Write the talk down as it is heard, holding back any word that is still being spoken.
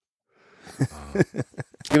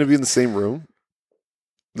Going to be in the same room.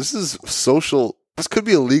 This is social. This could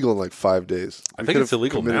be illegal in like 5 days. I think it's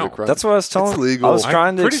illegal now. That's what I was telling. It's illegal. I was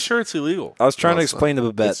trying to. I'm pretty sure it's illegal. I was trying to explain to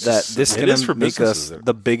Babette that this is going to make us there.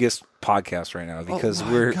 the biggest podcast right now because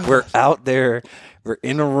we're out there, we're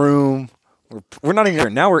in a room, we're not even here.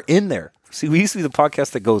 Now we're in there. See, we used to be the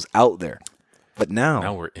podcast that goes out there, but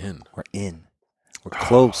now we're in. We're in. We're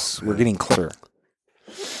close. We're getting closer.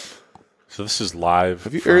 So this is live.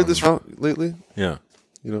 Have you aired this out lately? Yeah.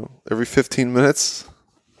 You know, every 15 minutes.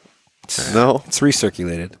 No, it's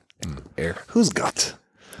recirculated air. Who's got?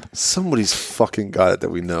 Somebody's fucking got it that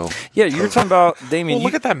we know. Yeah, you were talking about Damien. Well,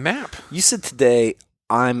 look at that map. You said today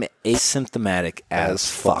I'm asymptomatic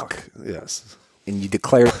as fuck. Yes, and you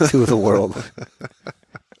declare it to the world.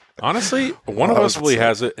 Honestly, one of us really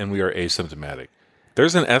has it, and we are asymptomatic.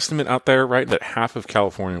 There's an estimate out there, right, that half of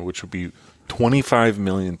California, which would be 25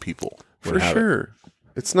 million people, for sure.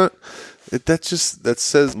 It's not. That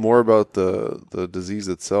says more about the disease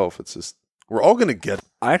itself. It's just we're all going to get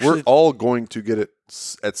it. We're all going to get it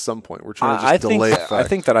at some point. We're trying to just delay it. I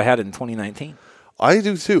think that I had it in 2019. I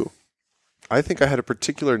do too. I think I had a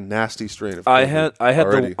particular nasty strain of COVID. I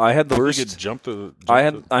had the worst. I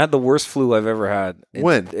had the worst flu I've ever had.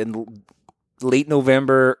 In late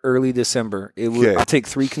November, early December. I take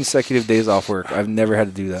 3 consecutive days off work. I've never had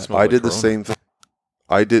to do that. I did the same thing.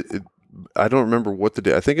 I don't remember what the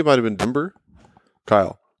day. I think it might have been December.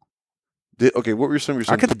 Kyle. What were some of your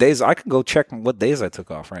symptoms? I could go check what days I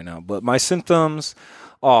took off right now. But my symptoms,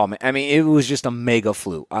 man, I mean, it was just a mega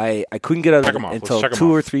flu. I couldn't get out of bed until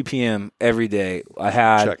 2 or 3 p.m. every day. I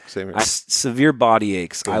had severe body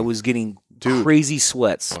aches. I was getting crazy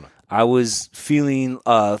sweats. I was feeling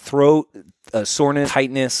throat soreness,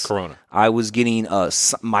 tightness. Corona. I was getting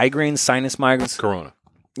migraines, sinus migraines. Corona.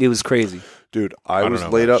 It was crazy. Dude, I was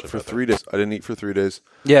laid up for 3 days. I didn't eat for 3 days.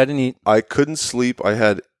 Yeah, I didn't eat. I couldn't sleep. I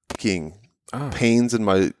had aching pains in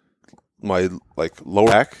my lower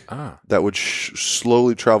back that would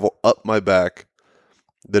slowly travel up my back,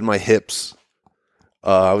 then my hips.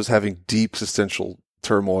 I was having deep existential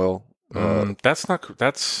turmoil. That's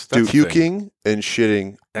puking and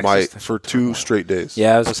shitting for 2 straight days.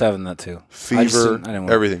 Yeah, I was just having that too. Fever,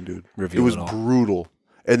 everything, dude. It was brutal.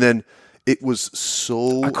 And then it was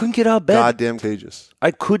so I couldn't get out of bed. Goddamn contagious.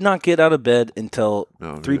 I could not get out of bed until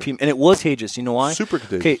 3 p.m. And it was contagious. You know why? Super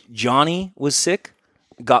contagious. Okay, Johnny was sick,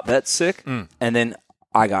 got Bette sick, and then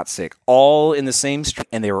I got sick. All in the same street,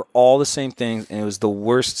 and they were all the same things, and it was the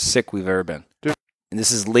worst sick we've ever been. Dude. And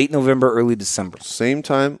this is late November, early December. Same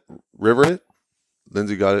time, River hit,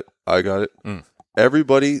 Lindsay got it, I got it.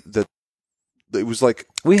 Everybody it was like...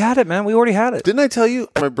 We had it, man. We already had it. Didn't I tell you?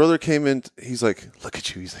 My brother came in. He's like, look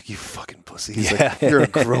at you. He's like, you fucking pussy. He's like, you're a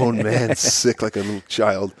grown man, sick like a little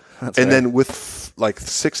child. Then with like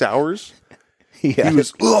 6 hours, he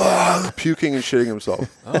was puking and shitting himself.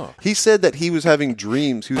 He said that he was having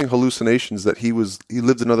dreams. He was having hallucinations that he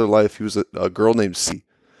lived another life. He was a girl named C.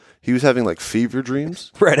 He was having like fever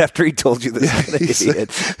dreams. Right after he told you this.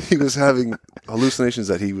 He was having hallucinations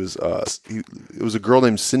that he was, it was a girl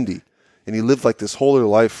named Cindy. And he lived like this whole other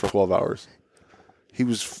life for 12 hours.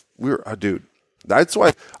 Dude. That's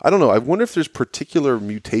why, I don't know. I wonder if there's particular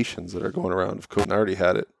mutations that are going around of COVID. I already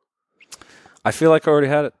had it. I feel like I already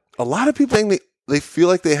had it. A lot of people think they feel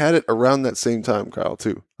like they had it around that same time, Kyle,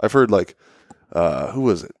 too. I've heard like, who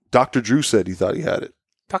was it? Dr. Drew said he thought he had it.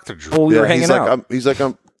 Dr. Drew? Well, we were hanging out.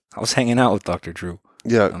 I was hanging out with Dr. Drew.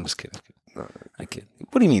 Yeah. I'm just kidding. I kid.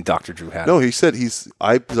 What do you mean Dr. Drew had it? No, he said he's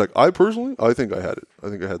like, I personally, I think I had it. I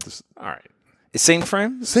think I had this. All right. Same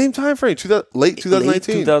frame? Same time frame. Late 2019. Late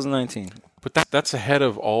 2019. But that's ahead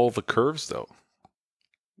of all the curves, though.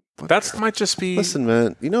 That might just be... Listen,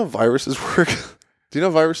 man, you know how viruses work? Do you know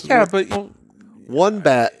how viruses work? Yeah, but... One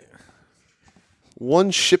bat,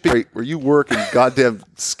 one shipping rate where you work in goddamn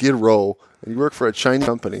Skid Row and you work for a Chinese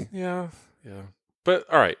company. Yeah. But,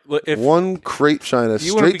 all right. If one crate China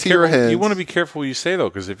straight to your hands. You want to be careful what you say, though,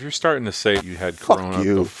 because if you're starting to say you had corona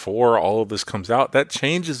before all of this comes out, that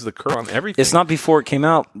changes the curve on everything. It's not before it came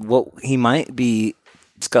out. What he might be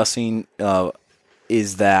discussing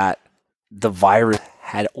is that the virus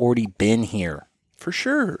had already been here. For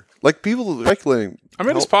sure. Like, people are speculating. I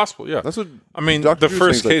mean, it's possible, yeah. That's what the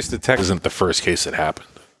first case detected isn't the first case that happened.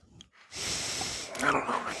 I don't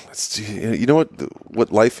know. You know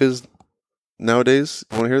what life is nowadays?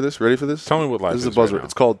 You want to hear this? Ready for this? Tell me what life is. This is a buzzword. Right,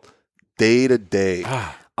 it's called day to day.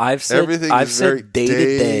 I've said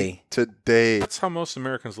day to day. That's how most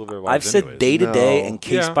Americans live their lives. I've said day to day and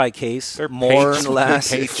case by case more in the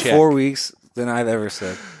last 4 weeks than I've ever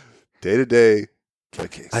said. Day to day,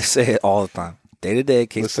 case. I say it all the time. Day to day,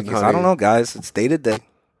 case by case. I don't know, guys. It's day to day.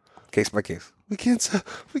 Case by case. We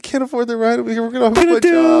can't afford the ride. We're going to have a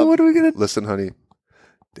job. What are we going to do? Listen, honey,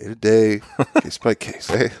 day to day, case by case.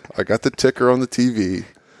 Hey, I got the ticker on the TV.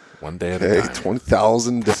 One day at a time.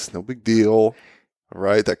 20,000. That's no big deal. All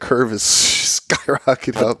right, that curve is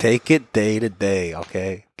skyrocketing up. Take it day to day,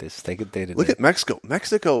 okay? Just take it day to day. Look at Mexico.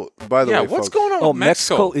 Mexico, by the way, what's folks, going on with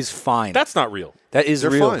Mexico is fine. That's not real. That is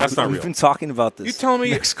real. Fine. That's not real. We've been talking about this. You telling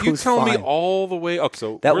me all the way up.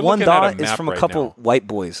 So that one dot is from a couple white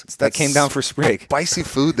boys that came down for sprig. Spicy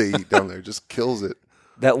food they eat down there just kills it.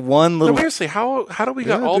 That one little. No, seriously, how do we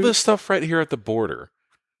got all this stuff right here at the border?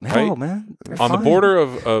 No, right? man. On the border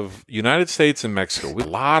of United States and Mexico, we have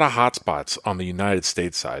a lot of hot spots on the United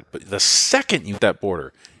States side. But the second you hit that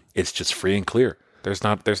border, it's just free and clear. There's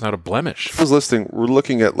not a blemish. I was listening. We're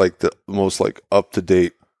looking at like the most like up to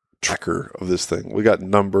date tracker of this thing. We got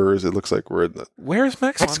numbers. It looks like we're in the. Where's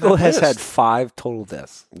Mexico? Mexico has had 5 total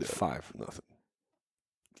deaths. Yeah, 5. Nothing.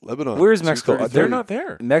 Lebanon. Where is Mexico? They're not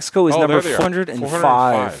there. Mexico is number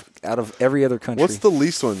 405 out of every other country. What's the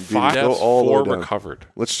least one? 5 deaths, 4 recovered.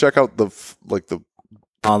 Let's check out the.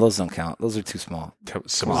 Oh, those don't count. Those are too small.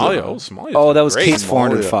 Somalia. Oh, that was great. case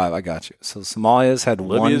 405. I got you. So Somalia's had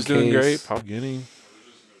Libya's one case. doing great. Papua Guinea.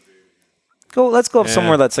 Let's go up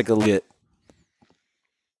somewhere that's like a legit.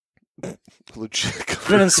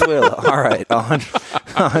 Venezuela. All right.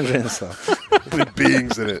 100 and so. Human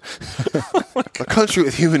beings in it. A country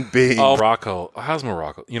with human beings. Oh, Morocco. How's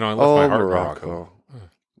Morocco? I left my heart in Morocco.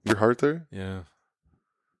 Your heart there? Yeah.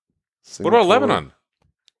 Singapore. What about Lebanon?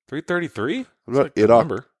 333? What about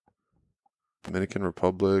Iraq? Dominican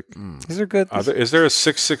Republic. These are good. Is there a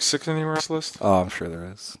 666 anywhere on this list? Oh, I'm sure there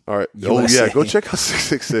is. All right. USA. Oh, yeah. Go check out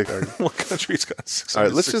 666. What country's got 666? All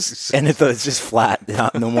right. Let's just. And it's just flat.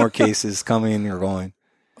 No more cases coming or going.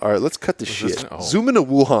 All right. Let's cut the shit. Zoom into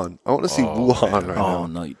Wuhan. I want to see Wuhan right now. Oh,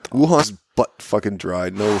 no. You don't. Wuhan's butt fucking dry.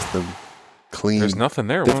 No, them clean. There's nothing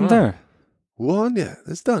there. Nothing there. Wuhan, yeah.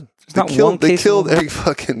 It's done. They killed every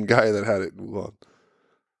fucking guy that had it in Wuhan.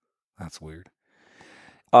 That's weird.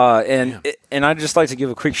 And I'd just like to give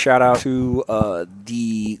a quick shout out to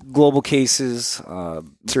the global cases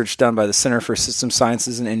research done by the Center for Systems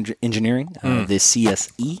Sciences and Engineering, the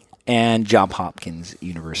CSE, and Johns Hopkins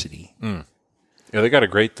University. Yeah, they got a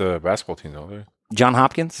great basketball team, don't they? Johns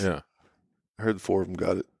Hopkins? Yeah. I heard 4 of them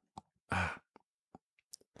got it.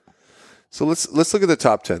 So let's look at the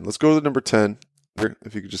top 10. Let's go to the number 10. Here,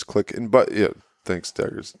 if you could just click in. But yeah, thanks,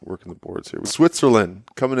 Dagger's working the boards here. Switzerland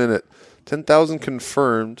coming in at 10,000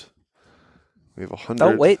 confirmed. We have 100.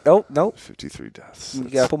 Oh, wait. Oh, no. 53 deaths. We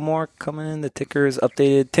got a couple more coming in. The ticker is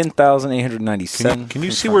updated. 10,897. Can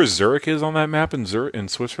you see where Zurich is on that map in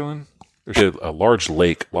Switzerland? There's a large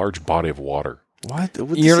lake, large body of water. What?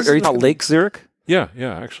 Are you talking about Lake Zurich? Yeah,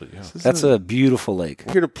 actually, yeah. That's a beautiful lake.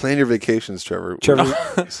 We're here to plan your vacations, Trevor.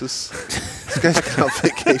 This guy's checking out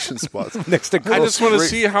vacation spots. Next to I just want to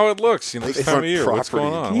see how it looks. This time of year, what's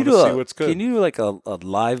going on? Can you do like a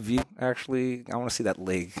live view? Actually, I want to see that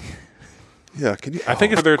lake. Yeah, can you? I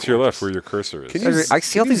think it's there to your left where your cursor is. Can you? I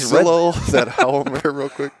see all these that Howler real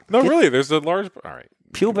quick. No, really. There's a large. All right.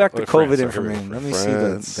 Peel back the COVID information. Let me see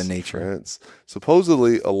the nature. France.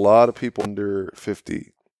 Supposedly, a lot of people under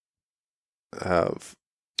 50 have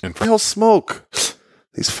real smoke.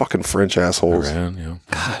 These fucking French assholes. Iran, yeah.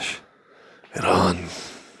 Gosh. Iran.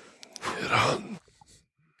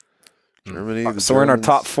 Germany. So we're in our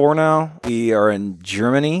top 4 now. We are in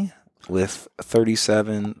Germany with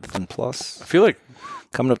 37 and plus. I feel like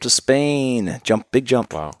coming up to Spain. Big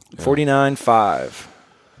jump. Wow. Yeah. 49.5.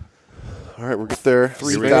 All right, we're get there.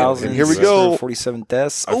 3,000. Here we go. 47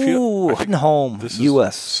 deaths. Heading home. This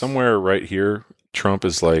U.S. Somewhere right here, Trump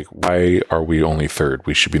is like, why are we only third?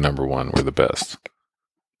 We should be number 1. We're the best.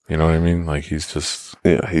 You know what I mean? Like, he's just...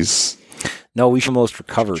 Yeah, he's... No, we should most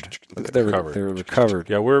recovered. They're recovered.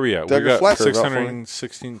 Yeah, where are we at? Dagger, we got flat curve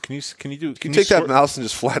 616. Can you take that mouse and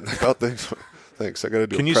just flatten out things? Thanks. I got to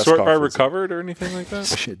do. Can you sort by recovered or anything like that?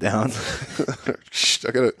 Push it down.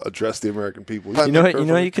 I got to address the American people. You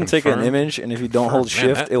know, you can take an image, and if you don't hold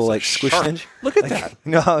shift, it will like squish it. Look at that.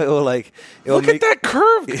 No, it will like. Look at that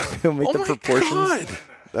curve. It'll make the proportions. God.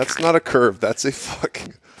 That's not a curve. That's a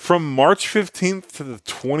fucking. From March 15th to the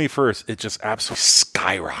 21st, it just absolutely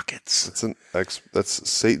skyrockets. That's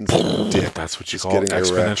Satan's dick. That's what you call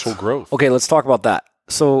exponential growth. Okay, let's talk about that.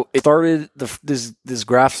 So it started. This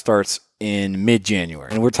graph starts in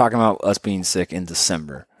mid-January, and we're talking about us being sick in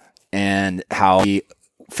December, and how we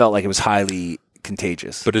felt like it was highly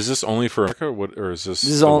contagious. But is this only for America, or is this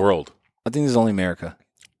the world? I think this is only America.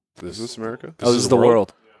 Is this America? This is the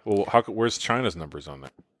world. Well, where's China's numbers on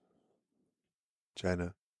that?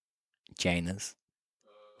 China's.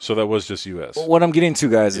 So that was just U.S. What I'm getting to,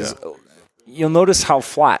 guys, is you'll notice how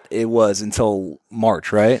flat it was until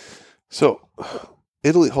March, right? So,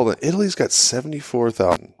 Italy. Hold on. Italy's got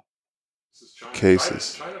 74,000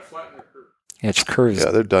 cases. China flattened their curve. Yeah, it's curves.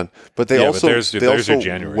 Yeah, they're done. But they also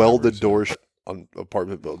January welded doors on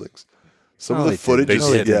apartment buildings. Some of the footage is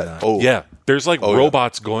there's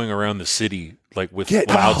robots going around the city with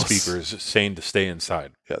loudspeakers saying to stay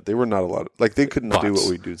inside. Yeah, they were not allowed. Like they couldn't do what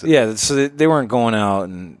we do today. Yeah, so they weren't going out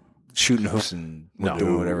and shooting hoops and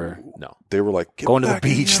doing whatever. No, they were like going to the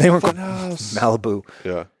beach. They weren't going Malibu.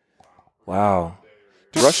 Yeah. Wow.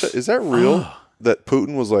 Russia, is that real? That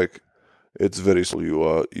Putin was like, it's very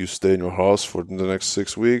simple. You stay in your house for the next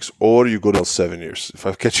 6 weeks, or you go down 7 years if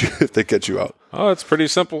they catch you out. Oh, it's pretty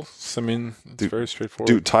simple. I mean, it's very straightforward.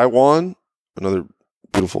 Dude, Taiwan, another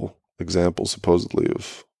beautiful example, supposedly,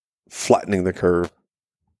 of flattening the curve.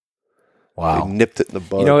 Wow. They nipped it in the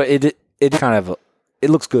bud. You know, it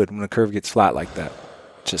looks good when the curve gets flat like that.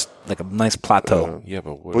 Just like a nice plateau.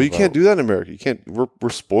 But you can't do that in America. You can't. We're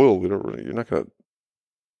spoiled. You're not gonna.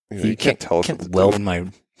 You can't tell us.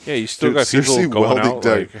 Yeah, you still got people going out,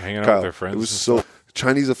 hanging out with their friends. It was so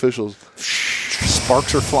Chinese officials.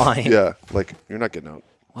 Sparks are flying. Yeah, you're not getting out.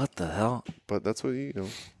 What the hell? But that's what it's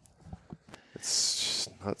just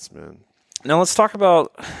nuts, man. Now let's talk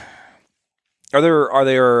about. Are there?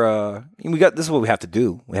 This is what we have to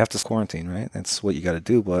do. We have to quarantine, right? That's what you got to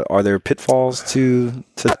do. But are there pitfalls to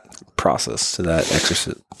process to that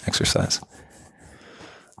exercise?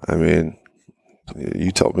 I mean,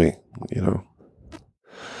 you tell me.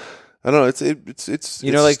 I don't know.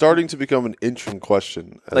 It's starting to become an interesting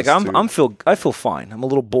question. I feel fine. I'm a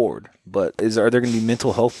little bored, but are there going to be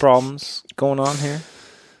mental health problems going on here?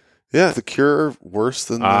 Yeah, the cure worse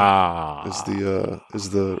than is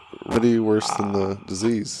the remedy worse than the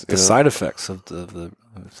disease. The side effects of the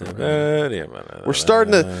we're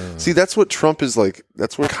starting to see. That's what Trump is like.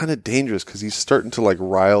 That's what kind of dangerous because he's starting to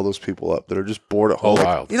rile those people up that are just bored at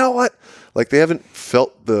home. You know what? They haven't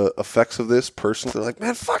felt the effects of this personally. They're like,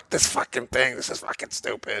 man, fuck this fucking thing. This is fucking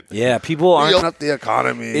stupid. Yeah, people aren't up the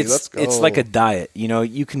economy. Let's go. It's like a diet.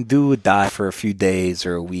 You can do a diet for a few days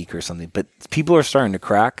or a week or something, but people are starting to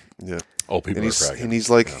crack. Yeah. Oh, people are cracking. And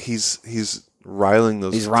he's he's riling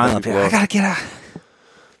those. He's riling people. I gotta get out.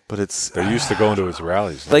 But they're used to going to his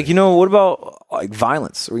rallies. What about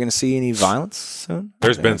violence? Are we going to see any violence soon?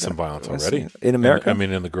 There's been some violence already in America.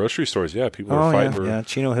 In the grocery stores, people are fighting for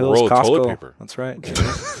Chino Hills, roll Costco. Of toilet paper. That's right.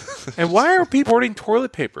 And why are people hoarding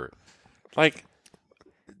toilet paper?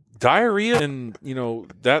 Diarrhea and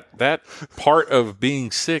that part of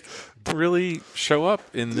being sick really show up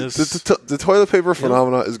in this. The toilet paper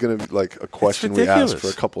phenomena is going to be a question we ask for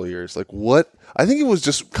a couple of years. What? I think it was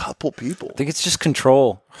just a couple people. I think it's just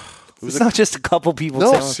control. It's not just a couple people.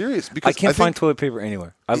 No, serious. Because I can't find toilet paper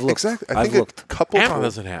anywhere. I've looked. Exactly. I've looked. Amazon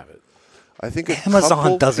doesn't have it. I think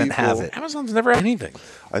Amazon doesn't have it. Amazon's never had anything.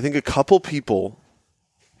 I think a couple people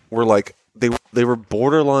were they were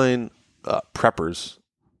borderline preppers.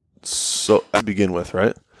 So to begin with,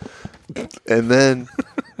 right? And then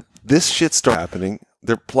this shit started happening.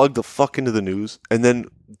 They're plugged the fuck into the news, and then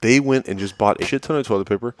they went and just bought a shit ton of toilet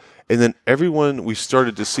paper. And then we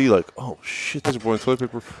started to see oh shit, there's a boy toilet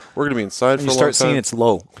paper. We're gonna be inside for a long time. You start seeing it's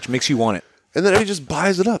low, which makes you want it. And then everybody just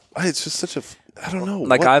buys it up. It's just such a I don't know.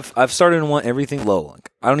 I've started to want everything low.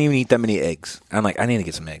 I don't even eat that many eggs. I'm I need to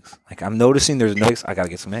get some eggs. I'm noticing there's no eggs. I gotta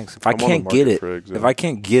get some eggs. If I can't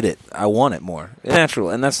get it, I want it more. It's natural,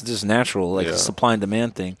 and that's just natural, a supply and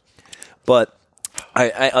demand thing. But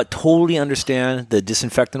I totally understand the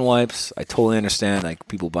disinfectant wipes. I totally understand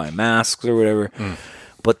people buying masks or whatever.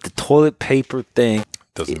 But the toilet paper thing,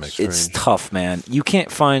 it's tough, man. You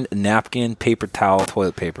can't find a napkin, paper towel,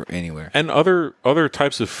 toilet paper anywhere. And other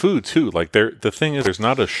types of food too. The thing is, there's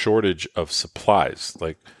not a shortage of supplies.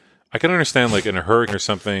 I can understand in a hurricane or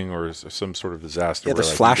something or some sort of disaster. Yeah,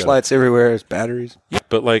 there's flashlights everywhere. There's batteries. Yeah,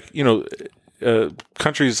 but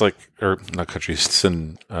countries or not countries, it's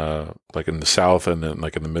in in the South and then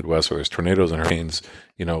in the Midwest where there's tornadoes and hurricanes.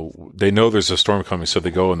 They know there's a storm coming, so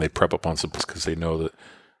they go and they prep up on supplies because they know that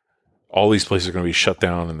all these places are going to be shut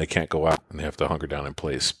down and they can't go out and they have to hunker down in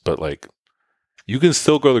place. But you can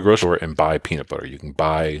still go to the grocery store and buy peanut butter. You can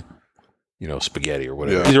buy, spaghetti or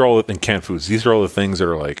whatever. Yeah. These are all in canned foods. These are all the things that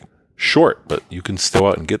are short, but you can still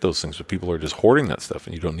out and get those things. But people are just hoarding that stuff,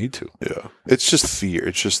 and you don't need to. Yeah, it's just fear.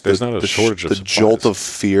 It's just there's not a shortage of the supplies. Jolt of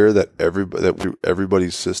fear that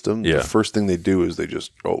everybody's system. Yeah. The first thing they do is they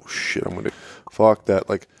just shit, I'm gonna fuck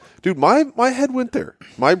that. Dude, my head went there.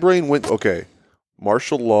 My brain went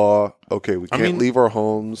martial law. Okay, we can't leave our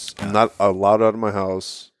homes. I'm not allowed out of my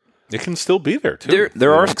house. It can still be there too.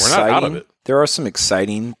 We're not out of it. There are some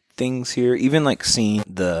exciting things here. Even seeing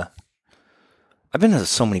the I've been to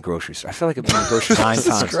so many grocery stores. I feel like I've been to the grocery 9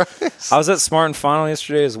 times. Christ. I was at Smart and Final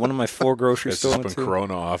yesterday. As one of my 4 grocery stores. It's been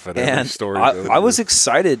Corona off at every store. I was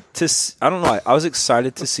excited to. I don't know. I was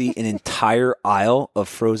excited to see an entire aisle of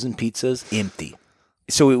frozen pizzas empty.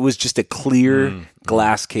 So it was just a clear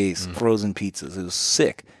glass case frozen pizzas. It was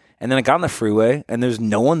sick. And then I got on the freeway and there's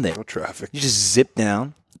no one there. No traffic. You just zip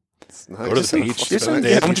down. Nice. Go to the beach.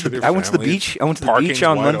 I went to the beach. I went to the beach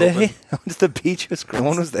on Monday. I went to the beach. No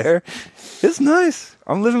one was there. It's nice.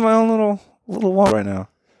 I'm living my own little world right now.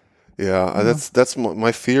 Yeah, that's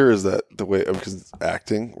my fear is that the way because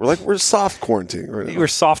acting, we're soft quarantine right now. We're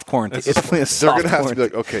soft quarantine. It's definitely a soft. They're gonna have to be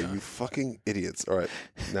like, okay, you fucking idiots. All right,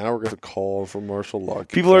 now we're gonna call for martial law.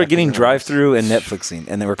 People are getting drive-through and Netflixing,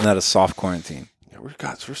 and then we're not a soft quarantine. Yeah, we're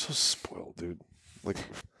so spoiled, dude. Like.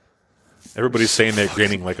 Everybody's saying they're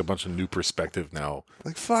gaining like a bunch of new perspective now.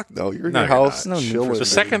 Like, fuck no, you're in your house. No, the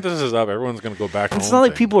second this is up, everyone's going to go back home. It's not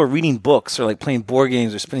like people are reading books or like playing board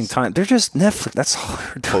games or spending time. They're just Netflix. That's all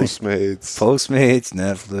they're doing. Postmates,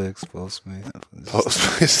 Netflix.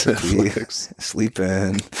 Netflix.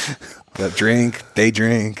 Sleeping. Day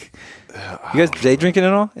drink. You guys day drinking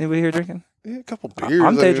at all? Anybody here drinking? Yeah, a couple beers.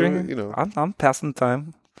 I'm day drinking. You know. I'm passing the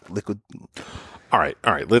time. Liquid. All right.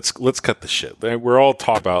 Let's cut the shit. We're all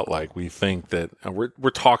talking about like we think that we're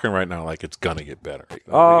talking right now like it's gonna get better.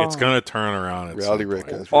 Like, it's gonna turn around. Reality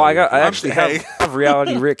Rick. I actually have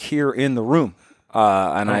Reality Rick here in the room,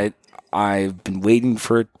 and I've been waiting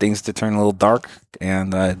for things to turn a little dark,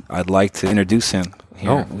 and I'd like to introduce him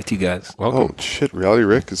here with you guys. Welcome. Oh shit, Reality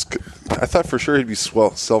Rick is. I thought for sure he'd be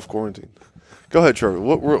self quarantined. Go ahead, Trevor.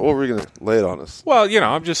 What were we going to lay it on us? Well,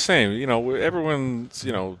 I'm just saying, everyone's,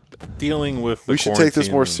 dealing with the we should take this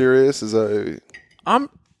more serious. I'm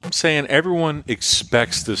saying everyone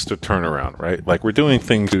expects this to turn around, right? Like we're doing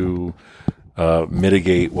things to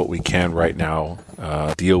mitigate what we can right now,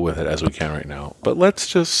 deal with it as we can right now. But let's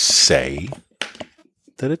just say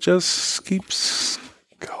that it just keeps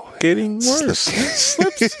getting worse.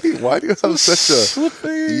 Why do you have such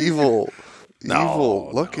a evil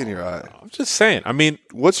look in your eye? I'm just saying. I mean,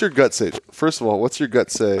 what's your gut say? First of all, what's your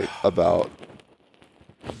gut say about?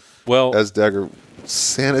 Well, as Dagher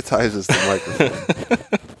sanitizes the microphone,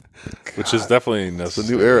 which is definitely necessary. It's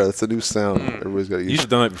a new era. It's a new sound. Everybody's got to use. You should have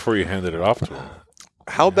done it before you handed it off to him.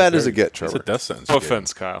 How bad does it get, Trevor? It's a death sentence. No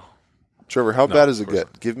offense, Kyle. Trevor, how bad does it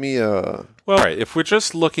get? Give me a. Well, all right. If we're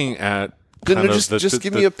just looking at. Just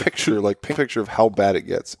give me a picture, paint a picture of how bad it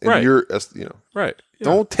gets. And right. You're, right. Yeah.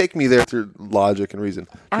 Don't take me there through logic and reason.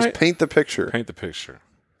 Just paint the picture. Paint the picture.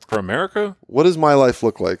 For America? What does my life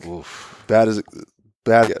look like? Oof. Bad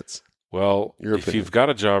gets. Well, if you've got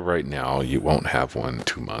a job right now, you won't have one in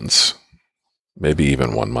 2 months. Maybe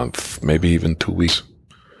even 1 month. Maybe even 2 weeks.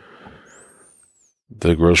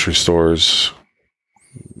 The grocery stores,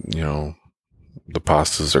 the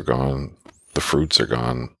pastas are gone. The fruits are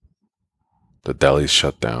gone. The deli's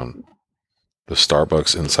shut down. The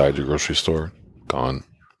Starbucks inside your grocery store, gone.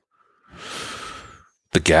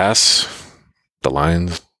 The gas, the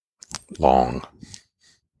line's long.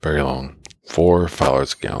 Very long.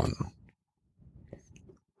 $4 a gallon.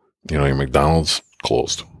 Your McDonald's,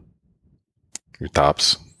 closed. Your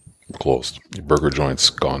Tops, closed. Your burger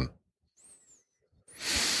joints, gone.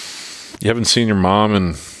 You haven't seen your mom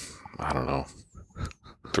in,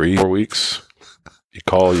 3-4 weeks. You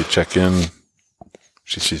call, you check in.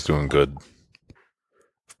 She's doing good.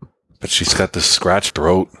 But she's got this scratched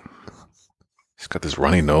throat. She's got this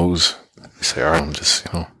runny nose. You say, all right, I'm just,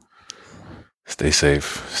 stay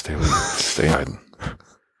safe. Stay hiding.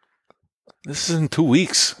 This is in 2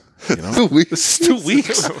 weeks. 2 weeks? This is 2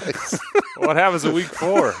 weeks. What happens in week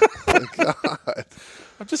 4? Oh, my God.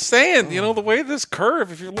 I'm just saying, the way this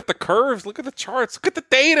curve, if you look at the curves, look at the charts, look at the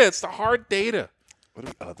data. It's the hard data. What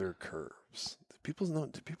are the other curves? People are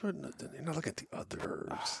not looking at the other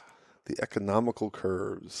curves. The economical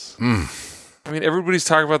curves. I mean, everybody's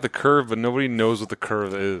talking about the curve, but nobody knows what the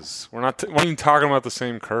curve is. We're not even talking about the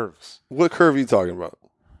same curves. What curve are you talking about?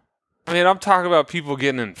 I mean, I'm talking about people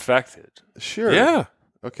getting infected. Sure. Yeah.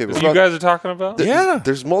 Okay. But you guys are talking about?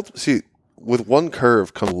 There's multiple. See, with one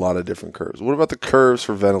curve comes a lot of different curves. What about the curves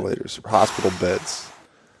for ventilators, for hospital beds,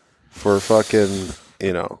 for fucking,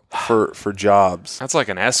 for jobs? That's like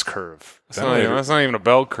an S curve. That's not even a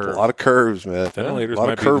bell curve. A lot of curves, man. Ventilators a lot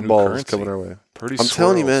of curveballs coming our way. Pretty I'm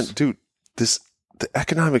telling you, man, dude, the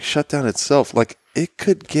economic shutdown itself, like, it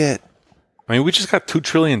could get. I mean, we just got $2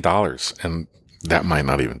 trillion, and that might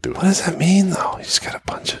not even do it. What does that mean, though? You just got a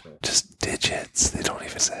bunch of just digits. They don't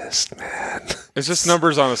even exist, man. It's just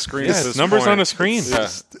numbers on a screen. Yeah, it's numbers on a screen.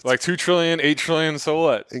 It's like 2 trillion, 8 trillion, so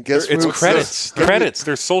what? And guess it's credits.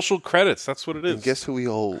 They're social credits. That's what it is. And guess who we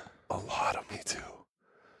owe a lot of Me too.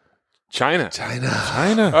 China.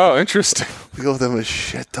 China. Oh, interesting. We owe them a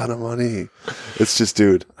shit ton of money. It's just,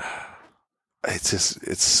 dude.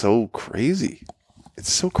 It's so crazy.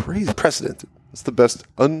 It's so crazy. Unprecedented. It's the best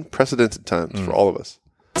unprecedented times for all of us.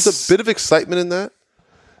 There's a bit of excitement in that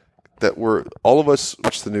all of us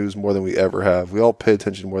watch the news more than we ever have. We all pay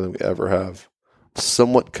attention more than we ever have.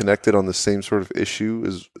 Somewhat connected on the same sort of issue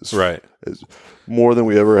is more than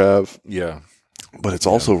we ever have. Yeah. But it's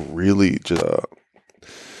also really just,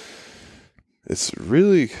 it's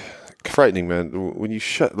really frightening, man. When you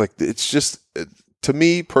it's just, to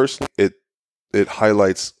me personally, it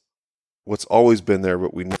highlights what's always been there,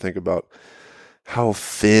 but we need to think about how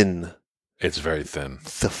thin. It's very thin.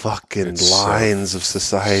 The fucking lines of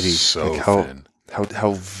society. So thin.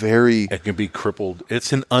 How very. It can be crippled.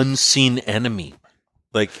 It's an unseen enemy.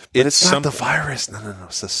 It's not the virus. No.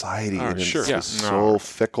 Society. Oh, sure. It's so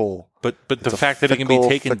fickle. But the fact that it can be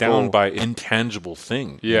taken down by intangible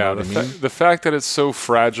thing. Yeah, the fact that it's so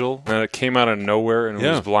fragile and it came out of nowhere and it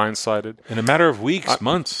was blindsided. In a matter of weeks,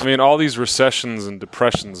 months. I mean, all these recessions and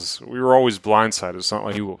depressions, we were always blindsided. It's not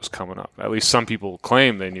like we knew what was coming up. At least some people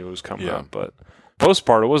claim they knew it was coming up, but most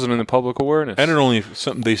part, it wasn't in the public awareness.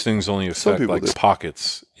 And these things only affect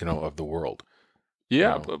pockets, of the world.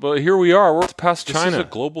 Yeah, but here we are. We're past China. This is a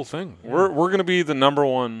global thing. We're going to be the number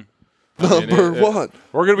one. Number one.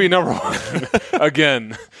 We're going to be number one.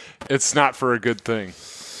 Again, it's not for a good thing.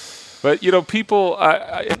 But, people,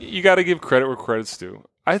 you got to give credit where credit's due.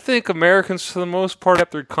 I think Americans, for the most part,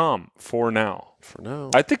 kept their calm for now.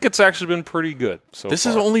 I think it's actually been pretty good. This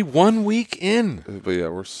is only 1 week in. But yeah,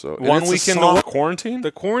 we're so... 1 week into the quarantine?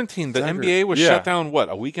 The quarantine. The NBA was shut down,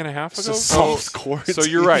 a week and a half ago? Quarantine. So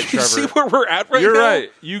you're right, Trevor. You see where we're at right now? You're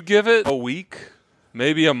right. You give it a week,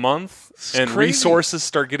 maybe a month, and resources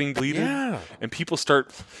start getting deleted, and people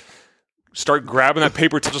start grabbing that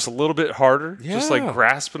paper just a little bit harder, just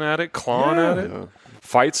grasping at it, clawing at it. Yeah.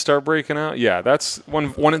 Fights start breaking out. Yeah, that's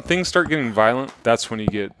when things start getting violent. That's when you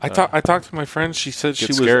get. I talked to my friend. She said she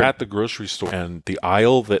was at the grocery store, and the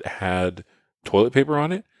aisle that had toilet paper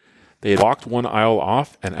on it, they had walked one aisle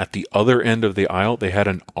off, and at the other end of the aisle, they had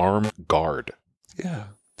an armed guard. Yeah,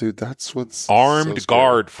 dude, that's what's armed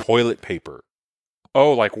guard toilet paper.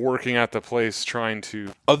 Oh, like working at the place trying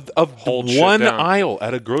to hold one aisle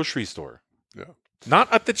at a grocery store. Yeah,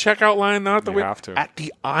 not at the checkout line, not at the at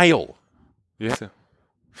the aisle. Yeah.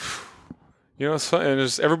 It's fun,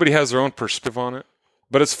 and everybody has their own perspective on it.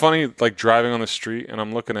 But it's funny, driving on the street, and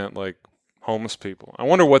I'm looking at homeless people. I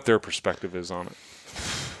wonder what their perspective is on it.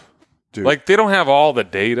 Dude, they don't have all the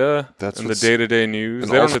data and the day-to-day news.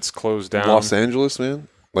 They don't know it's closed down. Los Angeles, man,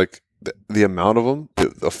 the amount of them,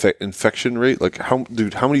 the infection rate. How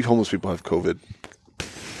many homeless people have COVID?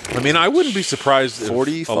 I mean, I wouldn't be surprised if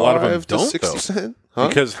a lot of them don't, 60%, huh?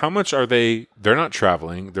 Because how much are they? They're not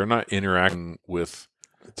traveling. They're not interacting with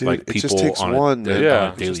people it just takes on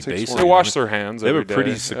a daily basis. They wash their hands. They were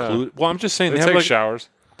pretty secluded. Yeah. Well, I'm just saying they take showers.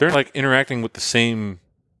 They're interacting with the same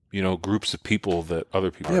groups of people that other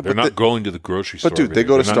people are. They're not going to the grocery store. But dude, they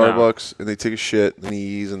go to Starbucks and they take a shit in the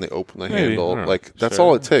knees and they open the handle. That's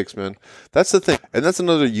all it takes, man. That's the thing. And that's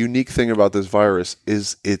another unique thing about this virus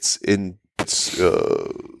is its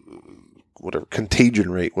whatever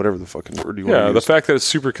contagion rate, whatever the fucking word you want to use. The fact that it's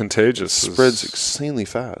super contagious spreads insanely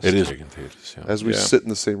fast. It is very contagious. Yeah. As we sit in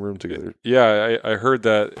the same room together. Yeah, I heard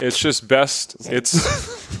that. It's just best.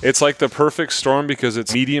 It's like the perfect storm because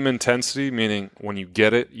it's medium intensity, meaning when you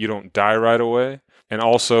get it, you don't die right away, and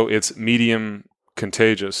also it's medium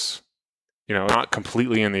contagious. Not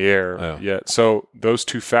completely in the air yet. So those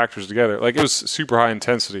two factors together, it was super high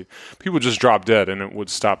intensity. People would just drop dead and it would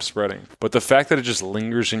stop spreading. But the fact that it just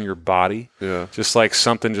lingers in your body, just like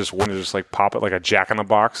something just want to just pop it like a Jack in the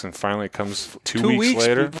Box, and finally it comes two weeks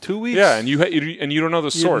later. 2 weeks. Yeah, and you don't know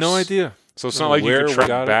the source. You have no idea. So it's not like you can track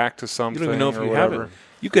back to something. You don't even know if you have it.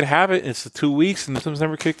 You could have it, and it's the 2 weeks, and the symptoms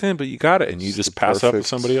never kicked in, but you got it, and you just pass up with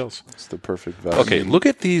somebody else. It's the perfect value. Okay, look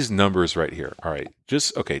at these numbers right here. All right,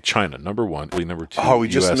 China, number 1, number 2, we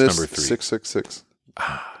just US, missed number 3. 666.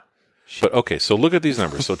 But okay, so look at these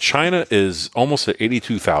numbers. So China is almost at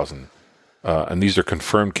 82,000, and these are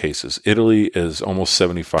confirmed cases. Italy is almost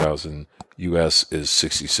 75,000. US is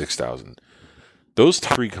 66,000. Those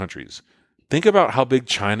 3 countries. Think about how big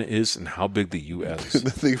China is and how big the U.S.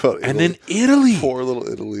 Think about Italy. And then Italy. Poor little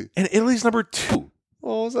Italy. And Italy's number 2.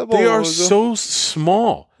 Oh, is that they are so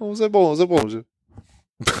small. Oh, is that bon? Nothing.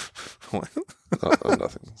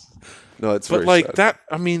 No, it's very sad. That.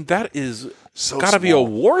 I mean, that is so got to be a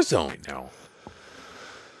war zone right now.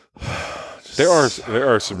 There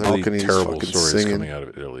are some really terrible stories coming out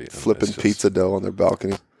of Italy. Flipping pizza dough on their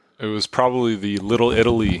balcony. It was probably the Little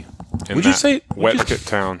Italy Would you say wet market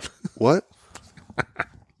town? What?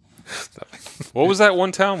 What was that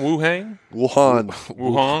one town? Wuhan? Wuhan.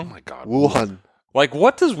 Oh my God. Wuhan. Like,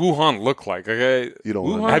 what does Wuhan look like? Okay, You don't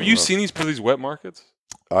want to have you seen these wet markets?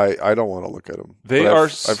 I don't want to look at them. They but are.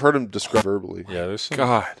 I've heard them described verbally. Yeah, there's some,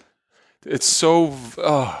 God. It's so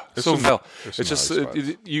so vile. It's just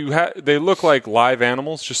they look like live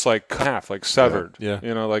animals, just like cut in half, like severed. Yeah.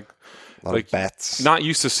 You know, like bats. Not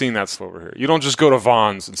used to seeing that stuff over here. You don't just go to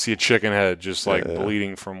Vaughn's and see a chicken head just like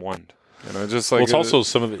bleeding from one. You know, just like well, it's also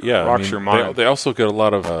some of the rocks your mind. They also get a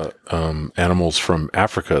lot of animals from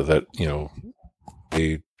Africa that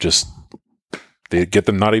they get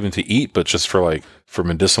them not even to eat, but just for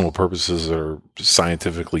medicinal purposes that are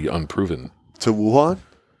scientifically unproven. To Wuhan?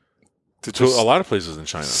 To a lot of places in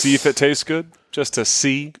China. See if it tastes good, just to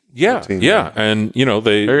see. Yeah, and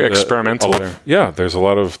they very experimental there. Yeah, there's a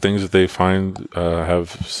lot of things that they find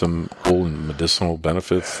have some cool and medicinal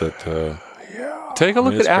benefits that. Take a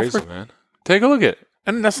look at Africa, man. Take a look at it.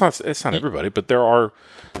 And it's not everybody, but there are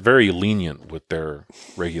very lenient with their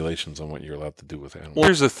regulations on what you're allowed to do with animals. Well,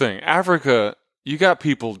 here's the thing. Africa, you got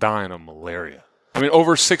people dying of malaria. I mean,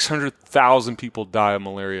 over 600,000 people die of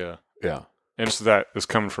malaria. Yeah. And so that is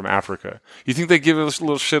coming from Africa. You think they give us a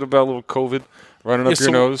little shit about a little COVID running up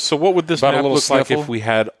your nose? So what would this map look sniffle? like if we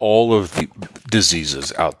had all of the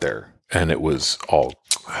diseases out there and it was all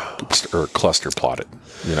cluster plotted?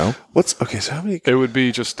 So how many? It would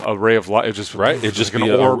be just a ray of light. It'd just be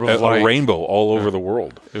an orb of light. A rainbow all over the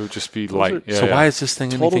world. It would just be light. So why is this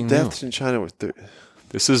thing anything new? Total deaths in China with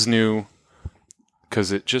This is new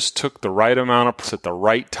because it just took the right amount of at the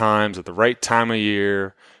right times at the right time of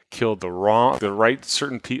year. Killed the right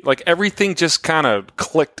certain people. Like everything just kind of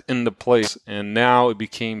clicked into place, and now it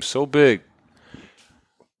became so big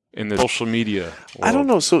in the social media world. I don't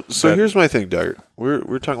know. So here's my thing, Dagher.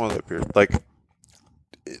 We're talking about that beer. Like,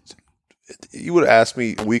 you would have asked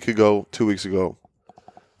me a week ago, 2 weeks ago.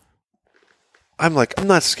 I'm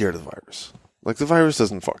not scared of the virus. Like, the virus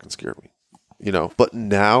doesn't fucking scare me, But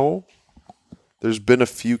now, there's been a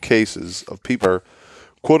few cases of people are,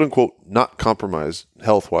 quote unquote, not compromised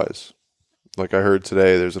health wise. Like I heard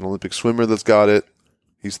today, there's an Olympic swimmer that's got it.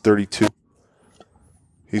 He's 32.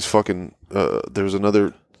 He's fucking. There's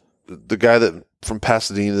another, the guy that from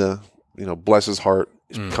Pasadena, bless his heart,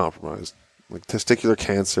 is compromised. Like testicular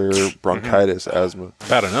cancer, bronchitis, asthma.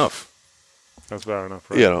 Bad enough. That's bad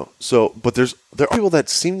enough, right? So, but there are people that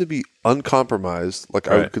seem to be uncompromised. Like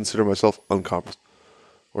I would consider myself uncompromised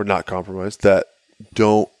or not compromised. That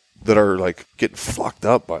are like getting fucked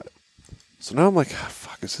up by it. So now I'm like,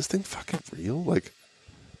 fuck, is this thing fucking real? Like,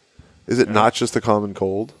 is it not just a common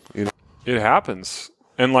cold? It happens.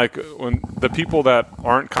 And like when the people that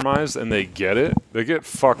aren't compromised and they get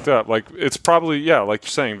fucked up. Like it's probably, like you're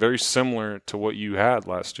saying, very similar to what you had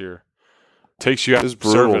last year. Takes you out of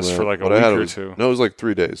service for like a week or two. No, it was like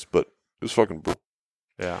 3 days, but it was fucking brutal.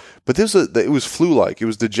 Yeah. But it was flu-like. It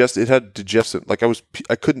was it had digestion. Like I was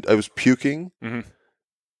puking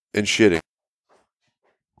and shitting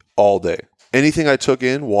all day. Anything I took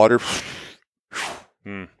in, water,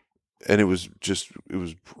 and it was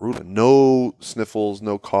brutal. No sniffles,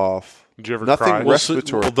 no cough. Did you ever nothing cry?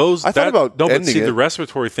 respiratory. I thought about the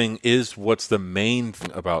respiratory thing is what's the main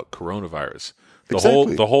thing about coronavirus.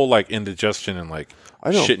 The whole like indigestion and like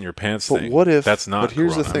shit in your pants thing. What if that's not? But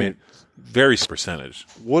here's corona. the thing: I mean, very percentage.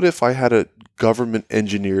 What if I had a government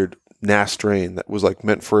engineered NAS strain that was like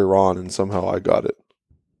meant for Iran and somehow I got it?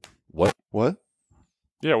 What?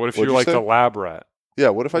 Yeah. What if you're like the lab rat? Yeah.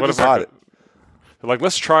 What if I just got it? Like,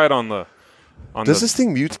 let's try it on the. Does this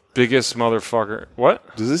thing mutate? Biggest motherfucker.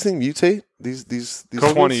 What? Does this thing mutate? These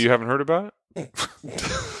COVID-20, you haven't heard about it?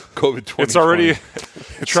 COVID-20. It's already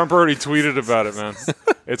Trump already tweeted about it, man.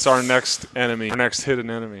 It's our next enemy, our next hidden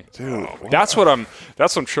enemy. Dude, that's what I'm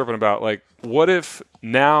tripping about. Like, what if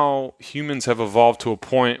now humans have evolved to a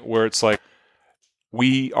point where it's like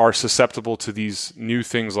we are susceptible to these new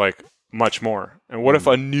things like much more? And what if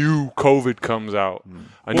a new COVID comes out,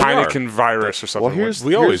 a Heineken virus or something? Well,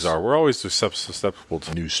 we always are. We're always susceptible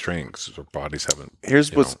to new strains. Our bodies haven't.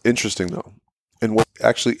 Here's what's interesting though, and what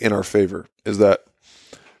actually in our favor is that,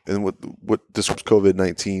 and what describes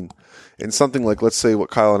COVID-19, and something like, let's say what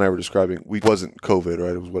Kyle and I were describing, wasn't COVID,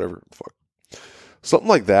 right? It was whatever the fuck. Something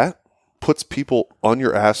like that puts people on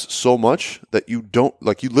your ass so much that you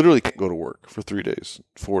literally can't go to work for 3 days,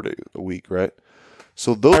 4 days, a week, right?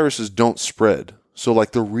 So those viruses don't spread. So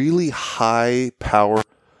like the really high power,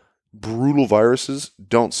 brutal viruses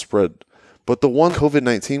don't spread. But the one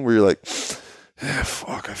COVID-19 where you're like,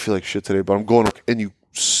 fuck, I feel like shit today, but I'm going, and you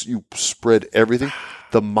spread everything.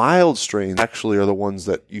 The mild strains actually are the ones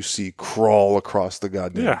that you see crawl across the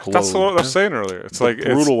goddamn globe. That's what I was saying earlier. It's the like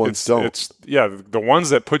brutal ones don't. The ones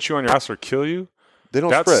that put you on your ass or kill you. They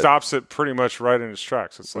don't that spread. Stops it pretty much right in its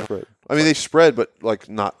tracks. It's like I mean, they spread, but like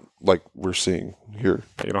not like we're seeing here.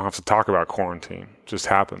 You don't have to talk about quarantine; it just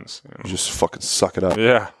happens. You just fucking suck it up.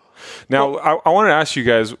 Yeah. Now, I wanted to ask you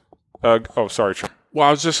guys. Sorry. Well,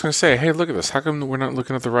 I was just going to say, hey, look at this. How come we're not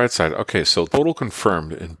looking at the right side? Okay, so total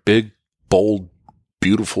confirmed in big, bold,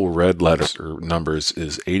 beautiful red letters or numbers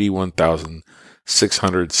is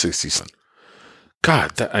 81,667.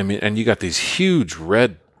 God, and you got these huge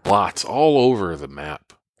red blots all over the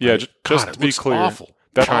map. Yeah, just to be clear, awful.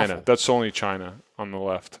 That's China. That's only China on the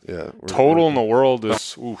left. Yeah. Total in the world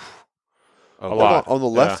is a lot. On the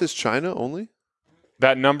left is China only?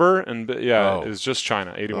 That number is just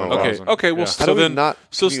China, 81,000. Okay. Well, so then not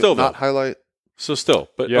highlight. So still,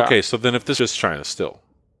 but okay. So then, if this is just China, still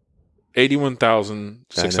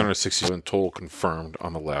 81,661 total confirmed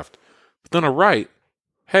on the left. But then on the right,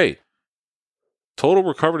 hey, total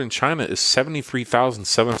recovered in China is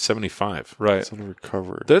 73,775. Right, total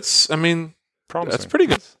recovered. That's promising. That's pretty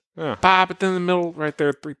good. Yeah. But then in the middle, right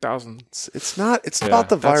there, 3,000. It's not. It's about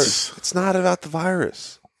the virus. It's not about the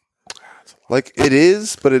virus. Like it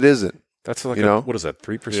is, but it isn't. That's like what is that?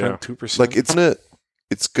 3%, 2%? Like it's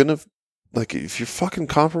gonna like if you're fucking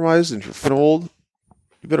compromised and you're fucking old,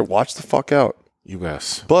 you better watch the fuck out.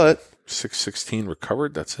 U.S. But 616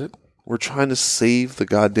 recovered. That's it. We're trying to save the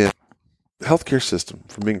goddamn healthcare system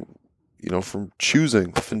from being, from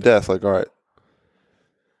choosing life and death. Like, all right,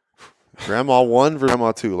 grandma 1 versus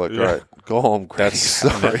grandma 2. Like, all right, go home. That's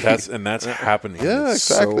happening. Yeah,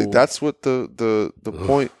 exactly. That's what the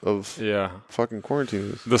point of fucking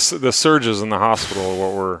quarantine is. The surges in the hospital are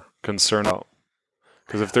what we're concerned about.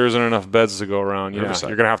 Because if there isn't enough beds to go around, you're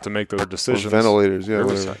going to have to make those decisions. Or ventilators,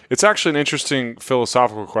 whatever. It's actually an interesting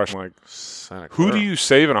philosophical question. Like, who do you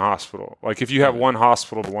save in a hospital? Like, if you have one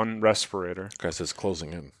hospital, one respirator. Because it's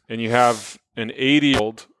closing in. And you have an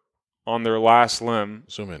 80-year-old on their last limb,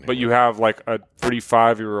 but you have like a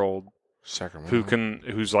 35-year-old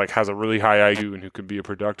who's like has a really high IQ and who could be a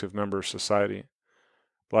productive member of society.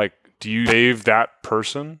 Like, do you save that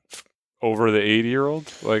person over the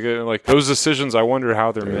 80-year-old? Like those decisions, I wonder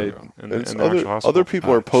how they're made in the actual hospital. Other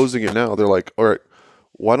people are posing it now. They're like, all right,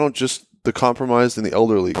 why don't just the compromised and the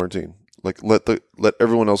elderly quarantine? Like, let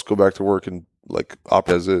everyone else go back to work and like opt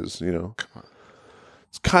as is. Come on.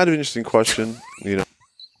 It's kind of an interesting question.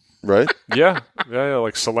 Right? Yeah,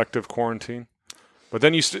 like selective quarantine. But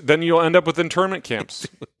then you'll end up with internment camps.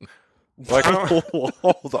 Like,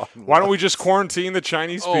 hold on. Why don't we just quarantine the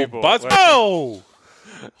Chinese people? Hold on.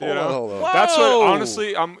 That's what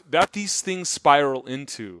honestly that these things spiral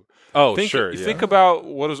into. Think about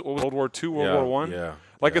what was World War II, World War I. Yeah.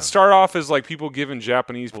 Like it started off as like people giving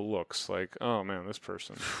Japanese looks, like, oh man, this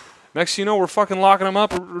person. Next, we're fucking locking them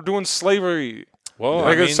up. We're doing slavery. Well,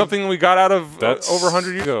 it's something we got out of over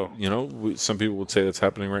 100 years ago. Some people would say that's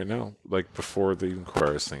happening right now, like before the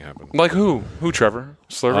virus thing happened. Like who? Who, Trevor?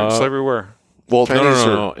 Slavery where? Well,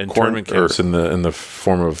 no. Internment camps in the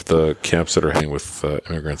form of the camps that are hanging with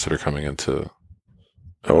immigrants that are coming into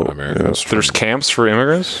America. Yeah, there's camps for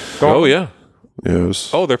immigrants? Yeah.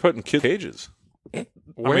 Yes. Oh, they're putting kids in cages.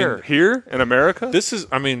 Where? Here in America? This is,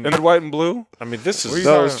 in the white and blue? This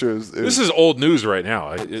is true. This is old news right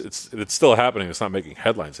now. It's still happening. It's not making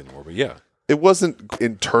headlines anymore. But yeah, it wasn't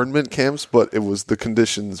internment camps, but it was the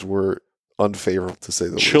conditions unfavorable to say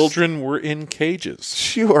the least. Children were in cages.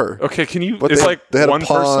 Sure. Okay, can you? But it's they had one a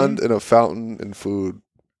pond person? and a fountain and food.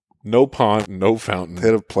 No pond, no fountain. They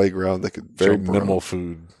had a playground. They could very jump minimal around.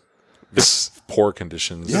 food. This poor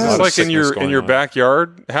conditions. Yeah. It's like in your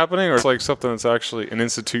backyard happening, or it's like something that's actually an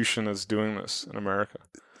institution that's doing this in America.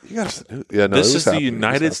 You gotta, yeah. No, this is the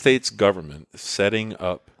United States government setting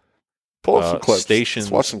up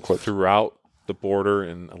stations watch some clips throughout the border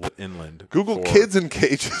and inland. Google kids in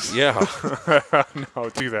cages. Yeah. No,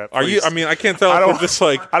 do that. Are you? I mean, I can't tell. I don't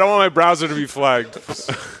want my browser to be flagged.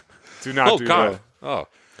 Do not. Do God. That. Oh.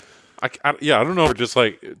 I don't know if we're just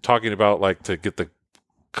like talking about like to get the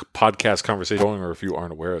podcast conversation going, or if you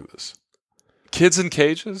aren't aware of this. Kids in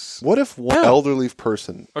cages? What if one elderly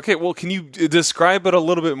person? Okay, well, can you describe it a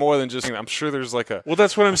little bit more than just? I'm sure there's like a. Well,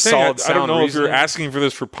 that's what I'm saying. I don't know reasoning. if you're asking for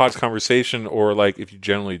this for pod conversation or like if you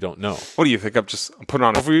generally don't know. What do you think? I'm putting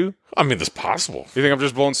on over you? I mean, it's possible. You think I'm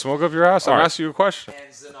just blowing smoke up your ass? I'm asking you a question.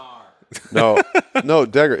 No,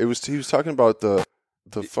 Dagher. He was talking about the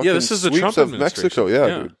fucking this is the sweeps Trump of Mexico.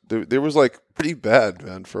 Yeah, dude. There was like pretty bad,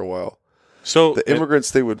 man, for a while. So the immigrants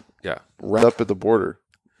they would round up at the border.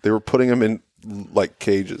 They were putting them in like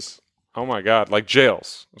cages. Oh my God! Like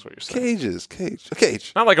jails. That's what you're saying. A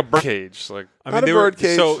cage. Not like a bird cage. Like not a bird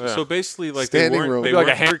cage. So basically, like standing room. Like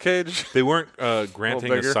a hamster cage. They weren't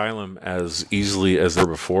granting asylum as easily as they were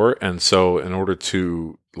before, and so in order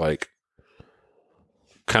to like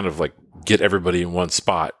kind of like get everybody in one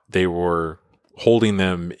spot, they were holding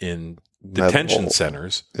them in detention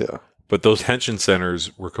centers. Yeah. But those detention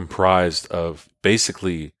centers were comprised of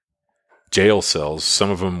basically jail cells, some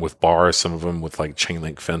of them with bars, some of them with like chain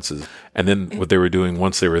link fences. And then what they were doing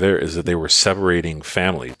once they were there is that they were separating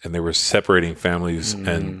families, and they were separating families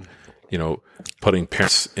and, you know, putting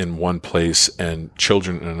parents in one place and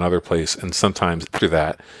children in another place. And sometimes after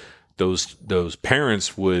that, those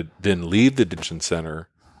parents would then leave the detention center,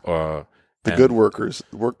 the good workers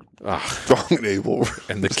work strong and able,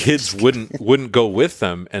 and the kids wouldn't go with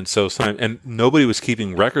them, and so and nobody was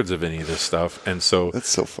keeping records of any of this stuff, and so that's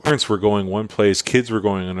so fun. Parents were going one place, kids were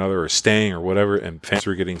going another, or staying, or whatever, and parents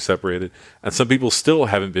were getting separated, and some people still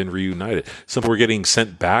haven't been reunited. Some were getting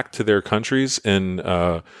sent back to their countries in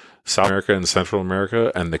South America and Central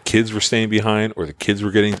America, and the kids were staying behind, or the kids were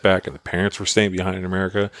getting back, and the parents were staying behind in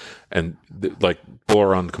America, and like people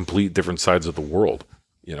are on complete different sides of the world.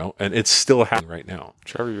 You know, and it's still happening right now.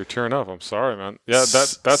 Trevor, you're tearing up. I'm sorry, man. Yeah,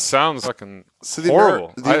 that sounds fucking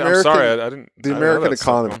horrible. I'm sorry, I didn't. The American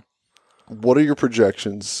economy. What are your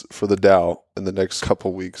projections for the Dow in the next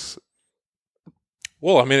couple of weeks?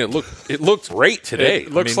 Well, I mean, it looked great today.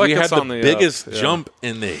 It looks like we it's had on the the biggest jump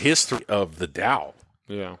in the history of the Dow.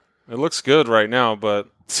 Yeah, it looks good right now, but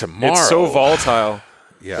tomorrow it's so volatile.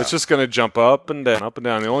 Yeah, it's just going to jump up and down, up and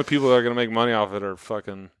down. The only people that are going to make money off it are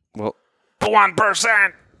fucking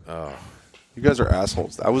 1%. You guys are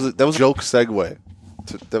assholes. That was a joke segue.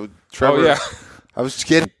 Trevor, oh yeah, I was just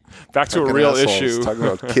kidding. Back to a real assholes, issue. Talking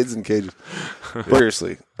about kids in cages.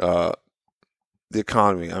 Seriously, the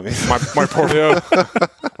economy. I mean, my portfolio.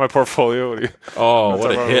 My portfolio.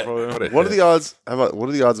 What a hit! What are the odds? How about what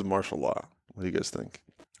are the odds of martial law? What do you guys think?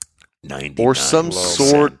 99%. Or some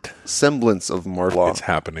sort semblance of martial law. It's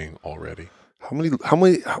happening already. How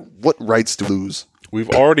many? What rights do we lose? We've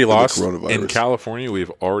already lost in California.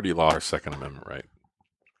 We've already lost our Second Amendment right.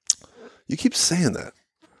 You keep saying that.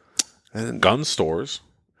 And gun stores.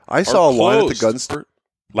 I saw a line at the gun store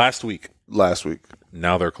last week.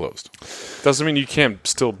 Now they're closed. Doesn't mean you can't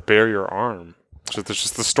still bear your arm. It's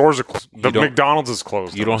just the stores are closed. The McDonald's is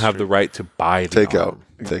closed. You don't have the right to buy the arm.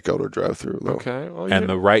 Takeout or drive through. Okay. Well, and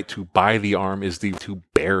the right to buy the arm is to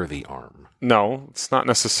bear the arm. No, it's not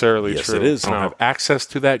necessarily true. Yes, it is. I don't have access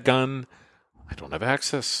to that gun. I don't have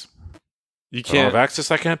access. You can't I don't have access.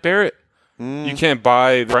 I can't bear it. You can't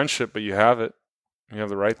buy friendship, but you have it. You have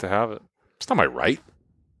the right to have it. It's not my right.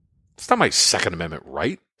 It's not my Second Amendment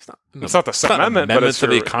right. It's not the Second Amendment, but it's to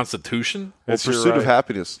the Constitution. It's pursuit of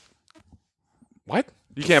happiness. What?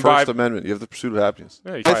 You can't buy First Amendment. You have the pursuit of happiness.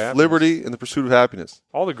 Yeah, you buy liberty and the pursuit of happiness.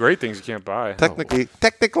 All the great things you can't buy.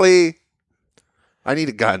 Technically, I need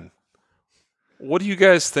a gun. What do you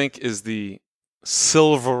guys think is the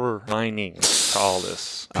silver lining to all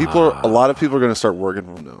this? A lot of people are going to start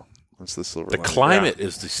working from now. That's the silver lining. The climate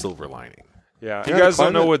is the silver lining. Yeah. You guys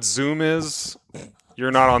don't know what Zoom is? You're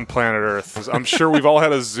not on planet Earth. I'm sure we've all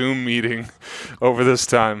had a Zoom meeting over this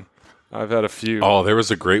time. I've had a few. Oh, there was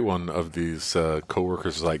a great one of these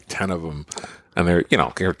coworkers, like 10 of them. And they're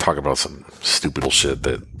talking about some stupid bullshit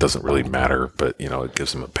that doesn't really matter, but, it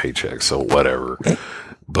gives them a paycheck, so whatever.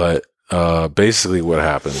 But basically what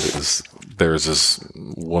happened is there's this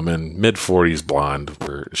woman, mid-40s, blonde,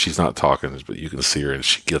 where she's not talking, but you can see her, and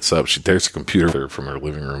she gets up, she takes a computer from her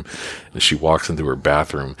living room, and she walks into her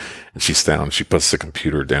bathroom, and she's down, she puts the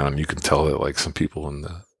computer down, and you can tell that, like, some people in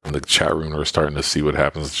the chat room are starting to see what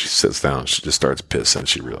happens. She sits down, she just starts pissing,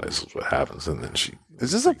 she realizes what happens, and then she...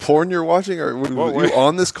 Is this a porn you're watching, or were you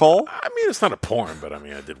on this call? I mean, it's not a porn, but I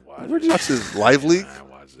did watch it. Where'd you watch this? Live Leak?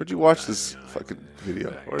 Where'd you watch this fucking video?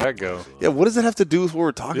 Where'd that go? Yeah, what does it have to do with what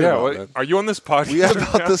we're talking about? Are you on this podcast? We had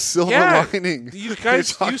about the silver lining. You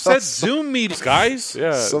guys, you said Zoom meetings, guys.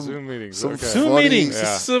 Yeah, Zoom meetings. Zoom meetings.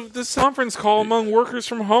 Yeah. This conference call among workers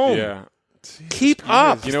from home. Yeah. Jeez, Keep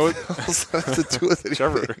up. You know what? to do with it,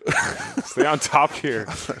 Trevor. Stay on top here.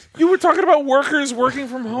 You were talking about workers working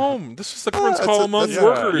from home. This is the conference call among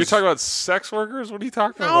workers. You're talking about sex workers? What are you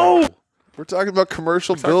talking about? We're talking about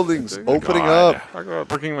commercial buildings opening up. Talking about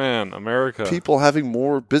working man, America. People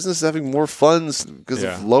businesses having more funds because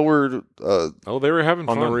of lowered. They were having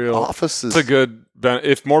on fun. The real offices. It's a good.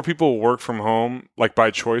 If more people work from home, like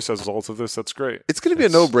by choice as a result of this, that's great. It's going to be a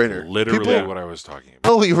no-brainer. Literally what I was talking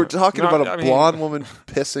about. Oh, you were talking about a blonde woman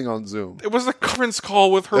pissing on Zoom. It was a conference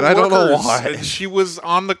call with her and workers. I don't know why. And she was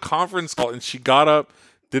on the conference call, and she got up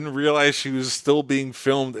Didn't realize she was still being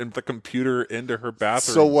filmed in the computer into her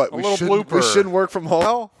bathroom. So what? We shouldn't work from home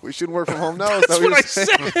now? We shouldn't work from home now? That's what I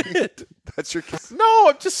said. That's your case? No,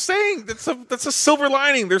 I'm just saying that's a silver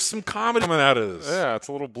lining. There's some comedy coming out of this. Yeah, it's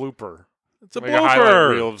a little blooper. It's a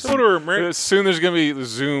blooper. Soon there's going to be the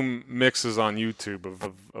Zoom mixes on YouTube of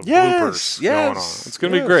bloopers going on. It's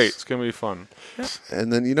going to be great. It's going to be fun.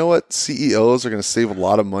 And then you know what? CEOs are going to save a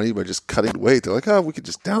lot of money by just cutting weight. They're like, we could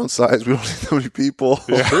just downsize. We don't need that many people.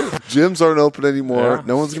 Yeah. Gyms aren't open anymore. Yeah,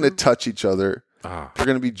 no one's going to touch each other. They're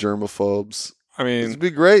going to be germaphobes. I mean, it'd be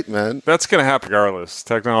great, man. That's going to happen regardless.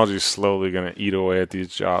 Technology is slowly going to eat away at these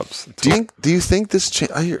jobs. Do you think this?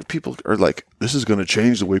 I hear people are like, "This is going to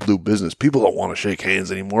change the way we do business." People don't want to shake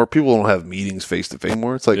hands anymore. People don't have meetings face to face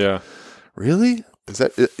anymore. It's like, really? Is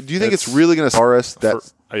that? Do you think it's really going to scar us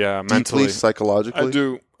mentally, psychologically?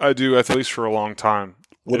 I do. At least for a long time.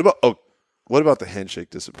 What about the handshake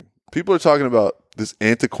discipline? People are talking about this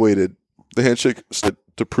antiquated. The handshake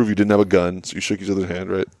to prove you didn't have a gun, so you shook each other's hand,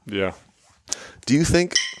 right? Yeah. Do you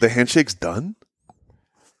think the handshake's done?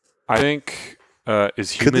 I think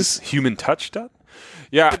is human touch done?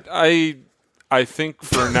 Yeah, I think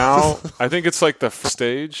for now, I think it's like the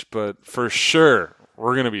stage, but for sure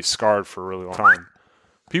we're going to be scarred for a really long time.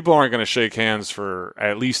 People aren't going to shake hands for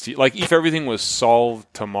at least like if everything was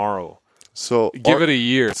solved tomorrow. So give it a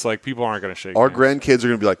year. It's like people aren't going to shake. Our hands. Grandkids are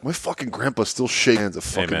going to be like, my fucking grandpa still shakes hands. A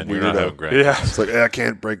fucking weirdo. You're not having grandkids. Yeah, it's like I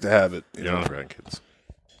can't break the habit. You don't have grandkids.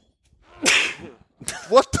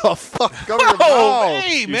 What the fuck?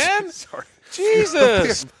 Hey, man. Sorry.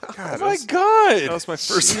 Jesus. God, oh, my God. That was my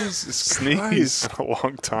first sneeze in a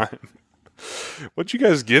long time. What'd you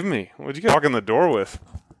guys give me? What'd you guys walk in the door with?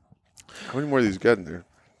 How many more of these got in there?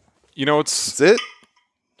 You know, that's it?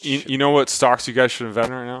 You know what stocks you guys should invest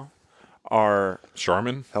in right now? Are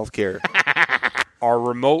Charmin? Healthcare. Our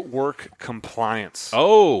remote work compliance.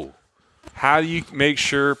 Oh. How do you make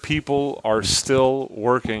sure people are still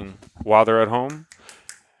working while they're at home?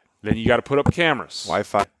 Then you got to put up cameras.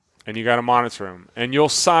 Wi-Fi. And you got to monitor them. And you'll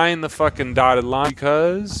sign the fucking dotted line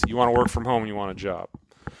because you want to work from home and you want a job.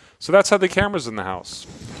 So that's how the camera's in the house.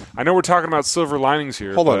 I know we're talking about silver linings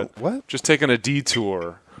here. Hold on. What? Just taking a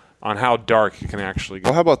detour on how dark it can actually get.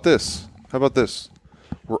 Well, how about this?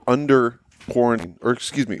 We're under quarantine,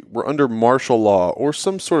 we're under martial law or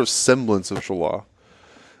some sort of semblance of martial law.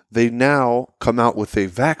 They now come out with a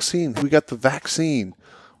vaccine. We got the vaccine.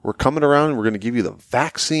 We're coming around and we're going to give you the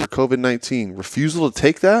vaccine for COVID-19. Refusal to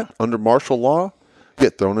take that under martial law,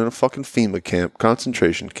 get thrown in a fucking FEMA camp,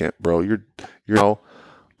 concentration camp, bro. You're now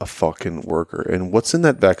a fucking worker. And what's in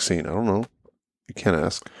that vaccine? I don't know. You can't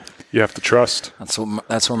ask. You have to trust.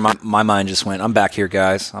 That's where my mind just went. I'm back here,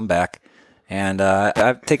 guys. I'm back. And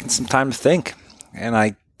I've taken some time to think. And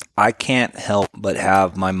I can't help but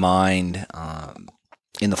have my mind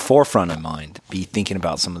in the forefront of mind, be thinking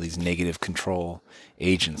about some of these negative control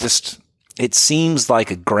agents. It seems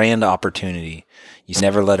like a grand opportunity. You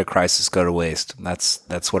never let a crisis go to waste.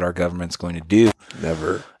 That's what our government's going to do.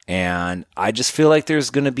 Never. And I just feel like there's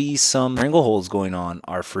going to be some strangleholds going on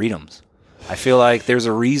our freedoms. I feel like there's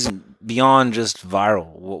a reason beyond just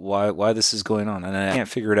viral why this is going on, and I can't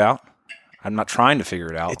figure it out. I'm not trying to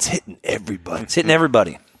figure it out. It's hitting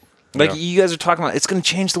everybody. Like you guys are talking about, it's going to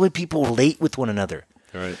change the way people relate with one another.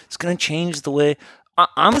 Right. It's going to change the way.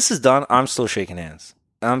 This is done. I'm still shaking hands.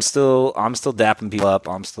 I'm still dapping people up.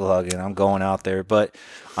 I'm still hugging. I'm going out there, but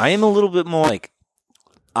I am a little bit more like.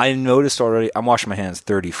 I noticed already. I'm washing my hands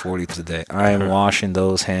 30, 40 times a day. I am washing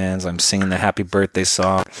those hands. I'm singing the happy birthday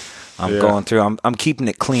song. I'm going through. I'm keeping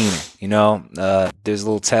it clean. You know, there's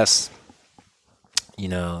little tests. You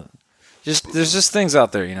know, there's just things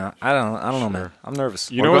out there. You know, I don't know, man. I'm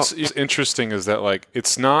nervous. You know what's interesting is that like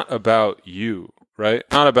it's not about you. Right?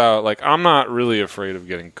 Not about, like, I'm not really afraid of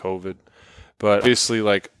getting COVID, but obviously,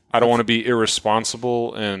 like, I don't want to be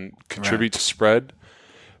irresponsible and contribute to spread.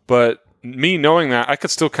 But me knowing that, I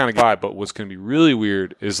could still kind of get by, but what's going to be really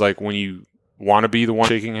weird is, like, when you want to be the one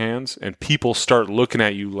shaking hands and people start looking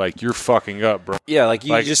at you like you're fucking up, bro. Yeah, like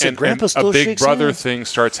you just said, Grandpa still shakes hands. A big brother hands. thing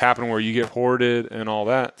starts happening where you get hoarded and all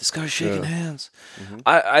that. This guy's shaking hands.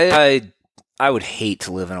 Mm-hmm. I would hate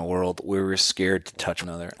to live in a world where we're scared to touch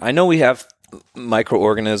another. I know we have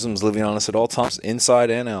microorganisms living on us at all times,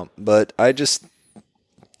 inside and out. But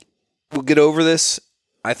we'll get over this.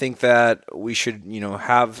 I think that we should,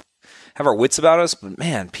 have our wits about us. But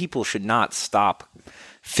man, people should not stop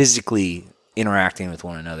physically interacting with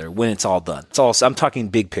one another when it's all done. I'm talking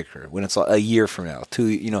big picture. When it's a year from now,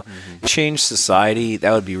 change society.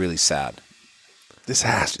 That would be really sad. This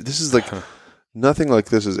is like nothing like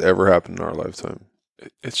this has ever happened in our lifetime.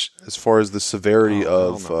 It's as far as the severity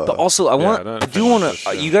of. But also, I do want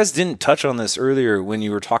to. You guys didn't touch on this earlier when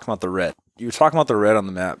you were talking about the red. You were talking about the red on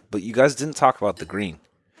the map, but you guys didn't talk about the green.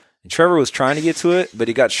 And Trevor was trying to get to it, but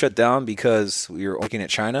he got shut down because we were looking at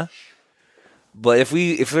China. But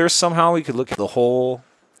if there's somehow we could look at the whole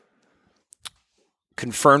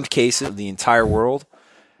confirmed cases of the entire world,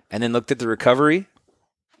 and then looked at the recovery,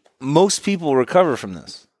 most people recover from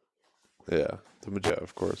this. Yeah,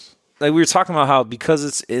 of course. Like we were talking about how because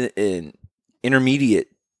it's an intermediate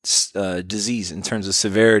disease in terms of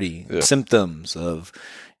severity, symptoms of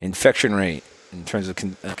infection rate, in terms of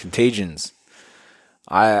contagions.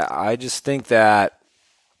 I just think that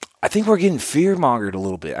we're getting fear mongered a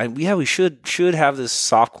little bit. We should have this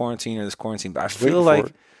soft quarantine or this quarantine, but I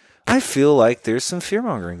feel like there's some fear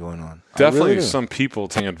mongering going on. Definitely, some people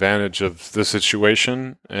taking advantage of the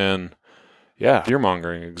situation and fear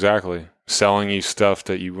mongering, exactly. Selling you stuff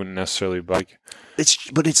that you wouldn't necessarily buy.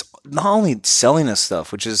 But it's not only selling us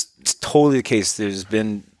stuff, which is totally the case.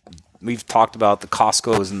 We've talked about the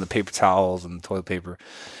Costco's and the paper towels and the toilet paper.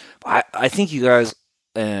 I think you guys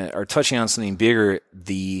are touching on something bigger: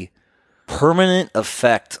 the permanent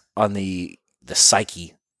effect on the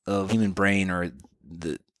psyche of the human brain, or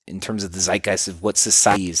in terms of the zeitgeist of what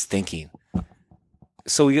society is thinking.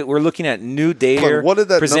 So we're looking at new data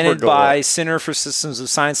presented by Center for Systems of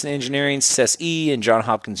Science and Engineering, CSE, and Johns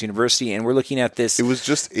Hopkins University, and we're looking at this. It was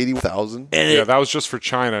just 80,000? Yeah, that was just for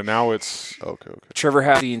China. Now it's... Okay. Trevor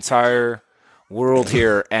has the entire world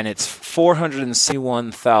here, and it's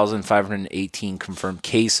 471,518 confirmed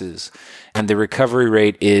cases, and the recovery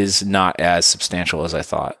rate is not as substantial as I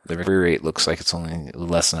thought. The recovery rate looks like it's only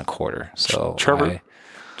less than a quarter. So Trevor...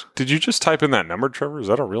 Did you just type in that number, Trevor? Is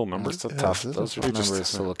that a real number? Those are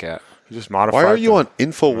numbers to look at. You just modified. Why are you on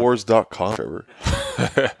Infowars.com, Trevor?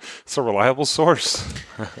 It's a reliable source.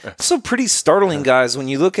 So pretty startling, guys, when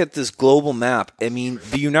you look at this global map. I mean,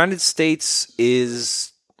 the United States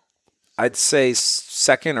is, I'd say,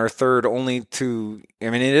 second or third only to,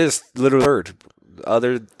 it is literally third,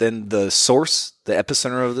 other than the source, the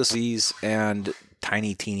epicenter of the disease, and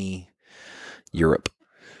tiny, teeny Europe.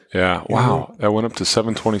 Yeah, wow. That went up to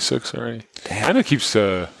 726 already. Damn. China keeps...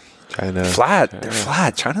 China. Flat. They're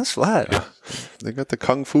flat. China's flat. Yeah. They got the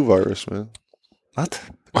Kung Fu virus, man. What?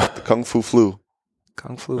 The Kung Fu flu.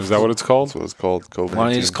 Kung Flu. Is that what it's called? That's what it's called. COVID-19. Why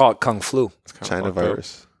don't you just call it Kung Flu? China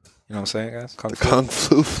virus. You know what I'm saying, guys? Kung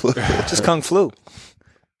Flu flu. Just Kung Flu.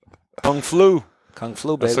 Kung Flu. Kung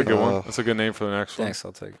Flu, baby. That's a good one. That's a good name for the next one. Thanks,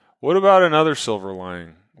 I'll take it. What about another silver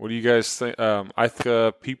lining? What do you guys think? I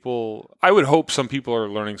think I would hope some people are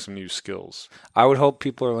learning some new skills. I would hope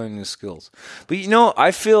people are learning new skills. But,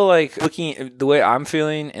 I feel like looking at the way I'm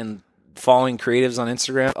feeling and following creatives on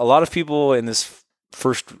Instagram, a lot of people in this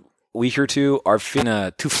first week or two are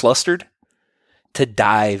feeling too flustered to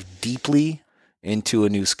dive deeply into a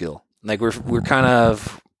new skill. Like we're kind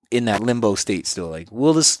of in that limbo state still. Like,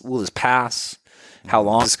 will this pass? How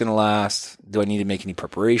long is this going to last? Do I need to make any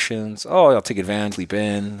preparations? Oh, I'll take advantage, sleep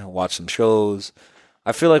in, watch some shows.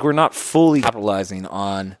 I feel like we're not fully capitalizing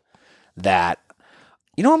on that.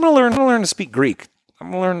 I'm going to learn to speak Greek.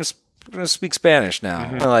 I'm going to learn to speak Spanish now.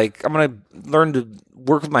 Mm-hmm. I'm going to learn to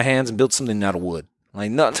work with my hands and build something out of wood.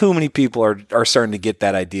 Like, not too many people are starting to get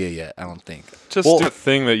that idea yet, I don't think. Just do a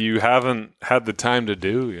thing that you haven't had the time to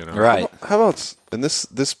do, Right. How about, and this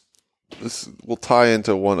will tie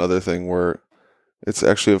into one other thing where it's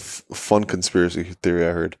actually a fun conspiracy theory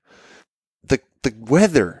I heard. The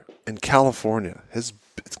weather in California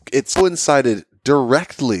it's coincided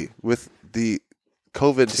directly with the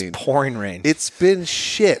COVID-19. It's pouring rain. It's been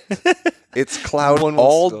shit. It's cloud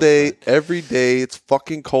all day, every day. It's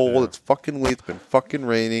fucking cold. Yeah. It's fucking windy. It's been fucking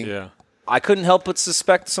raining. Yeah. I couldn't help but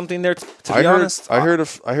suspect something there. To be honest, I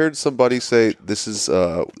heard somebody say this is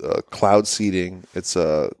cloud seeding.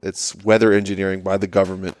 It's weather engineering by the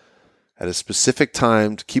government at a specific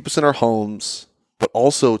time to keep us in our homes, but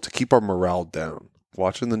also to keep our morale down.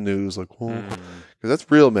 Watching the news, because that's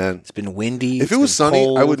real, man. It's been windy. If it was sunny,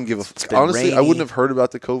 cold, I wouldn't give a. Honestly, rainy. I wouldn't have heard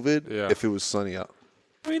about the COVID if it was sunny out.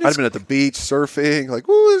 I'd have been at the beach surfing,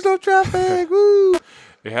 woo, there's no traffic, woo.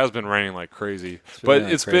 It has been raining like crazy, but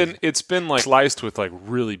it's been like sliced with like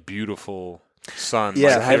really beautiful sun.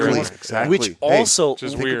 Yeah, exactly. Which also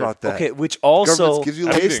just think weird about that. Okay, which also gives you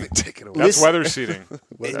lighting. Take it away. That's weather seeding.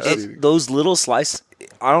 Those little slices.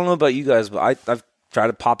 I don't know about you guys, but I've tried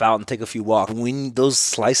to pop out and take a few walks. When those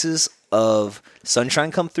slices of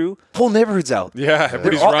sunshine come through, whole neighborhood's out. Yeah,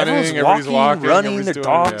 everybody's running, everybody's walking, running, their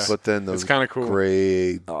dogs. But then those it's kind of cool.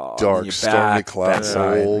 gray, dark, stormy clouds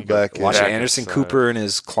roll back in. Watching Anderson Cooper in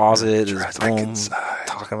his closet, his home,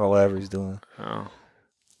 talking about whatever he's doing. Oh.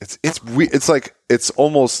 It's like it's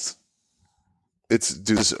almost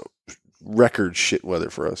this record shit weather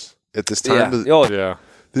for us at this time. Yeah.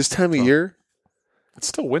 This time of year. It's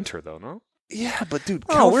still winter though, no? Yeah, but dude,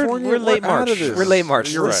 California, we're late March. We're late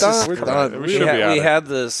March. You're right. We're done. We had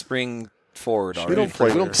the spring forward already. We don't play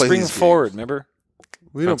spring these forward. games. Remember?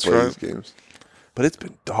 We don't play these games. But it's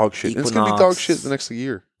been dog shit. It's gonna be dog shit the next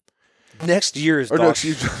year. Next year is or dog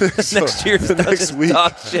shit. Next year is the next week.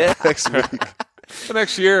 Dog shit. Next week. The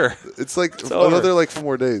next year. It's like another like 4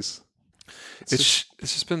 more days. It's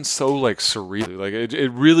just been so like surreal. Like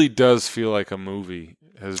it really does feel like a movie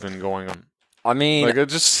has been going on. I mean, like it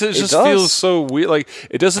just feels so weird. Like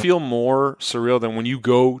it doesn't feel more surreal than when you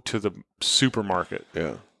go to the supermarket.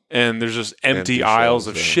 Yeah. And there's just empty aisles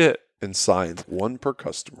of shit. And signs, 1 per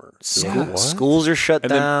customer. Schools are shut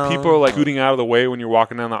down. And then people are like scooting out of the way when you're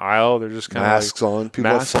walking down the aisle. They're just kind of masks on.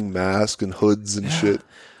 People have masks and hoods and shit.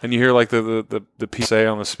 And you hear like the PSA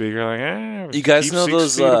on the speaker, like, you guys know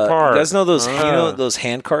those? You guys know those? Those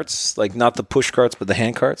hand carts, like not the push carts, but the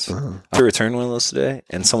hand carts. I returned one of those today,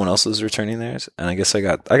 and someone else was returning theirs, and I guess I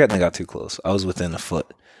got too close. I was within a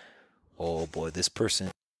foot. Oh boy, this person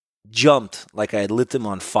jumped like I had lit them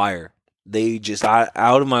on fire. They just got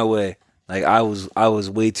out of my way. Like I was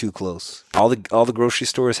way too close. All the grocery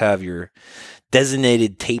stores have your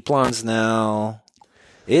designated tape lines now.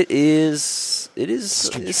 It's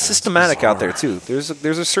systematic bizarre out there too. There's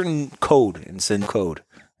a certain code and sin code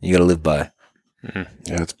you got to live by. Mm-hmm.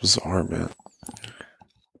 Yeah, it's bizarre, man.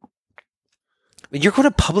 You're going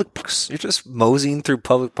to public parks. You're just moseying through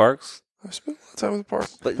public parks. I spent a lot of time in the park.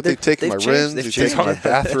 But they've taken my rims. They've taken my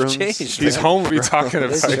bathrooms. He's home to be talking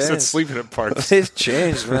about it. Sleeping at parks. They've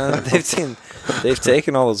changed, man. They've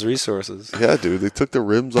taken all those resources. Yeah, dude. They took the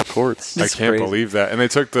rims off courts. I can't believe that. And they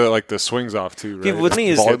took the swings off too, right? Yeah, what's funny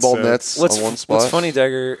is volleyball nets on one spot. What's funny,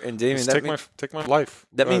 Dagher and Damien, take my life.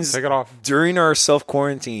 That means take it off. During our self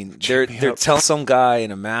quarantine, they're telling some guy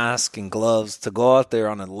in a mask and gloves to go out there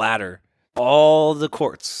on a ladder, all the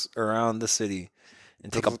courts around the city,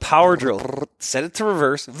 and take a power drill, set it to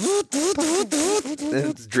reverse, and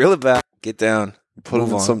drill it back, get down, put it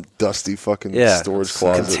in some dusty fucking storage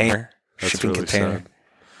closet. Container. Shipping really container. Sad.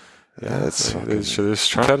 Yeah, that's should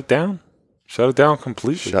just try to shut it down. Shut it down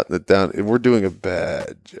completely. Shutting it down. And we're doing a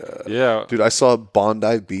bad job. Yeah. Dude, I saw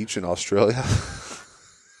Bondi Beach in Australia.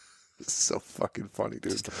 It's so fucking funny,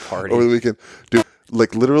 dude. Just a party. Over the weekend. Dude,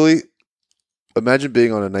 like literally, imagine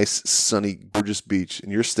being on a nice, sunny, gorgeous beach,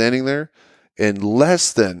 and you're standing there, and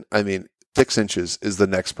less than, 6 inches is the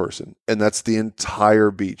next person. And that's the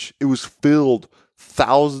entire beach. It was filled,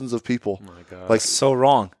 thousands of people. Oh my God. Like, so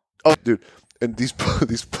wrong. Oh, dude. And these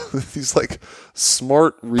like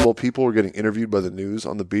smart, real people were getting interviewed by the news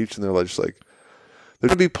on the beach, and they're just like, they're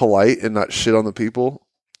gonna be polite and not shit on the people,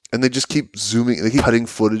 and they just keep zooming, they keep cutting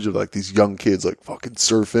footage of like these young kids like fucking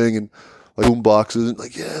surfing and like boom boxes and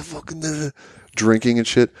like fucking drinking and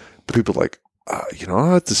shit. But people are like, you know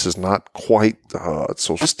what? This is not quite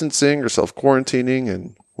social distancing or self quarantining.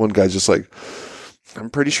 And one guy's just like,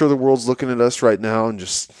 I'm pretty sure the world's looking at us right now and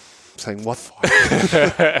just saying, what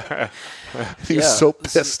the fuck? He was so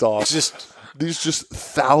pissed off. These just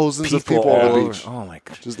thousands of people on the beach. Oh my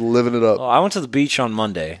God. Just living it up. Well, I went to the beach on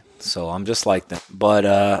Monday, so I'm just like them.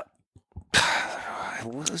 But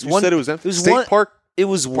said it was empty. State park. It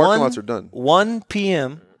was parking lots are done. 1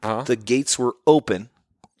 p.m. The gates were open,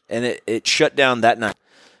 and it shut down that night.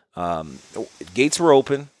 Gates were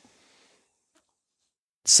open.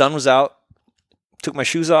 Sun was out. Took my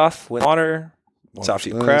shoes off. Went water. Soft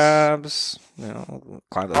eat crabs,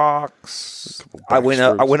 climbed the rocks. I went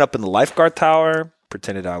up in the lifeguard tower,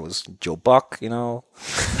 pretended I was Joe Buck, made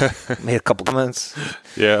a couple comments.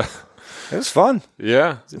 Yeah. It was fun.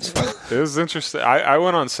 Yeah. It was interesting. I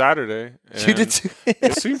went on Saturday. You did too?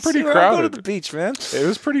 It seemed pretty crowded. Go to the beach, man. It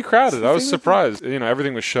was pretty crowded. I was surprised.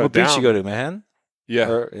 Everything was shut down. What beach you go to, man?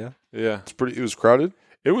 Yeah. Yeah. It was crowded?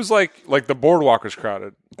 It was like the boardwalk was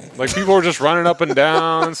crowded. Like people were just running up and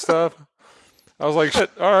down and stuff. I was like, shit,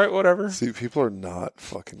 all right, whatever. See, people are not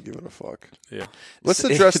fucking giving a fuck. Yeah. Let's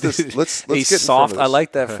address this. Let's get soft. I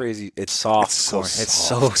like that phrase. It's soft. It's so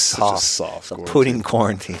soft. Such a soft pudding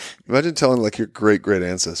quarantine. Imagine telling like your great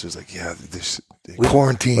ancestors, like, yeah, we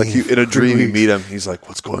quarantine. Like in a dream, you meet him. He's like,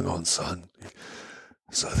 what's going on, son?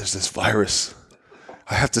 So there's this virus.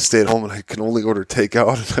 I have to stay at home, and I can only order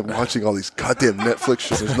takeout. And I'm watching all these goddamn Netflix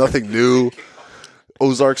shows. There's nothing new.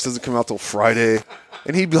 Ozarks doesn't come out till Friday.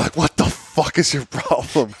 And he'd be like, what the fuck is your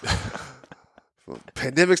problem?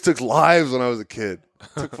 Pandemics took lives when I was a kid.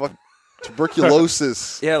 Took fucking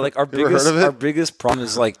tuberculosis. Yeah, like our biggest problem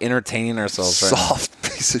is like entertaining ourselves. Soft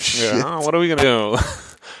piece of shit. What are we going to do?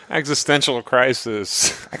 Existential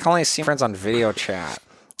crisis. I can only see friends on video chat.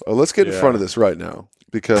 Well, let's get in front of this right now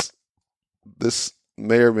because this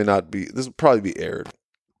may or may not be. This will probably be aired.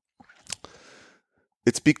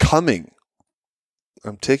 It's becoming.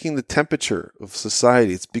 I'm taking the temperature of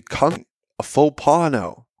society. It's becoming a faux pas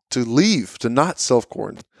now to leave, to not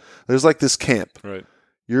self-quarantine. There's like this camp. Right.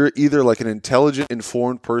 You're either like an intelligent,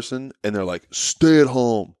 informed person, and they're like, stay at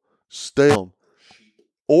home.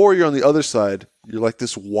 Or you're on the other side. You're like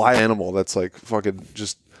this wild animal that's like fucking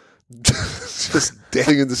just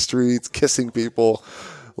dancing in the streets, kissing people.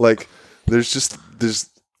 Like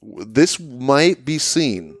this might be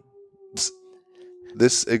seen.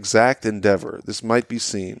 This exact endeavor, this might be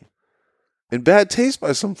seen in bad taste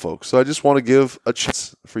by some folks. So I just want to give a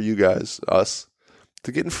chance for you guys, us,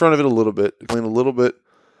 to get in front of it a little bit, explain a little bit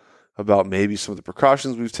about maybe some of the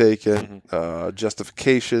precautions we've taken,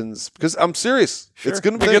 justifications. Because I'm serious, it's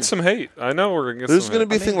going to get some hate. I know we're going to get. There's going to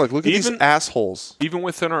be a thing like, look at these assholes, even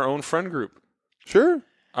within our own friend group. Sure,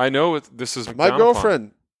 I know this is my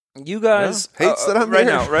girlfriend. You guys hates that I'm right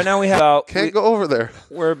here. now. Right now we have can't go over there.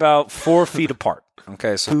 We're about 4 feet apart.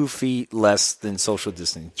 Okay, so 2 feet less than social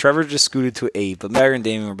distancing. Trevor just scooted to 8, but Dagher and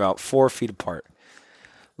Damien are about 4 feet apart.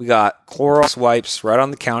 We got Clorox wipes right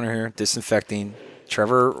on the counter here, disinfecting.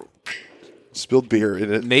 Trevor spilled beer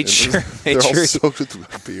in it. Made sure all soaked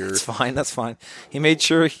with beer. That's fine. He made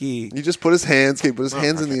sure he just put his hands. He put his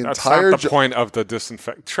hands in the entire. That's not the point of the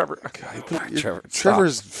disinfect. Trevor's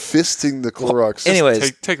fisting the Clorox.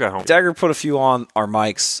 Anyways, take that home. Dagher put a few on our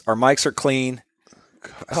mics. Our mics are clean.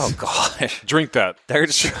 Oh gosh, drink that. Dagher,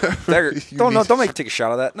 don't take a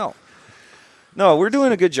shot of that. No, we're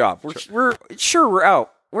doing a good job. We're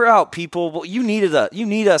out. We're out, people. But you need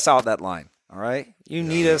us out that line. All right, you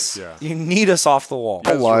need us. Yeah. You need us off the wall.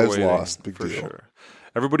 All lives lost. Big deal. Sure.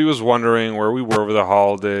 Everybody was wondering where we were over the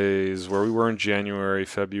holidays, where we were in January,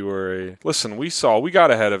 February. Listen, we got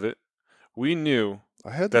ahead of it. We knew.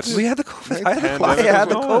 We had the COVID. I had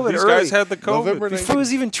the COVID. These guys had the COVID. Before it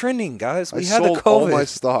was even trending, guys. We had the COVID. All my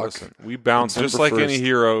stock. Listen, we bounced just like any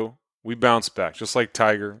hero. We bounced back, just like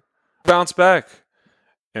Tiger. Bounce back.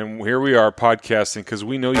 And here we are podcasting because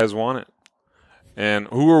we know you guys want it. And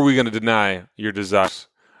who are we going to deny your desires?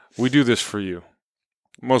 We do this for you.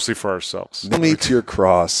 Mostly for ourselves. No need to your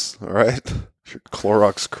cross, all right? Your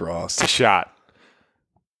Clorox cross. A shot.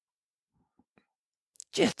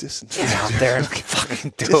 Just get out there and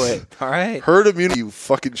fucking do it, all right? Herd immunity, you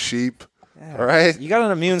fucking sheep, all right? You got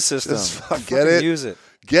an immune system. Just get it. Use it.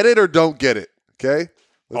 Get it or don't get it, okay?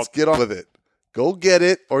 Let's get on with it. Go get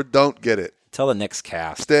it or don't get it. Tell the next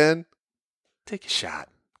cast. Stan? Take a shot,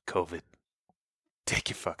 COVID. Take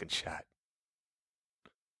your fucking shot.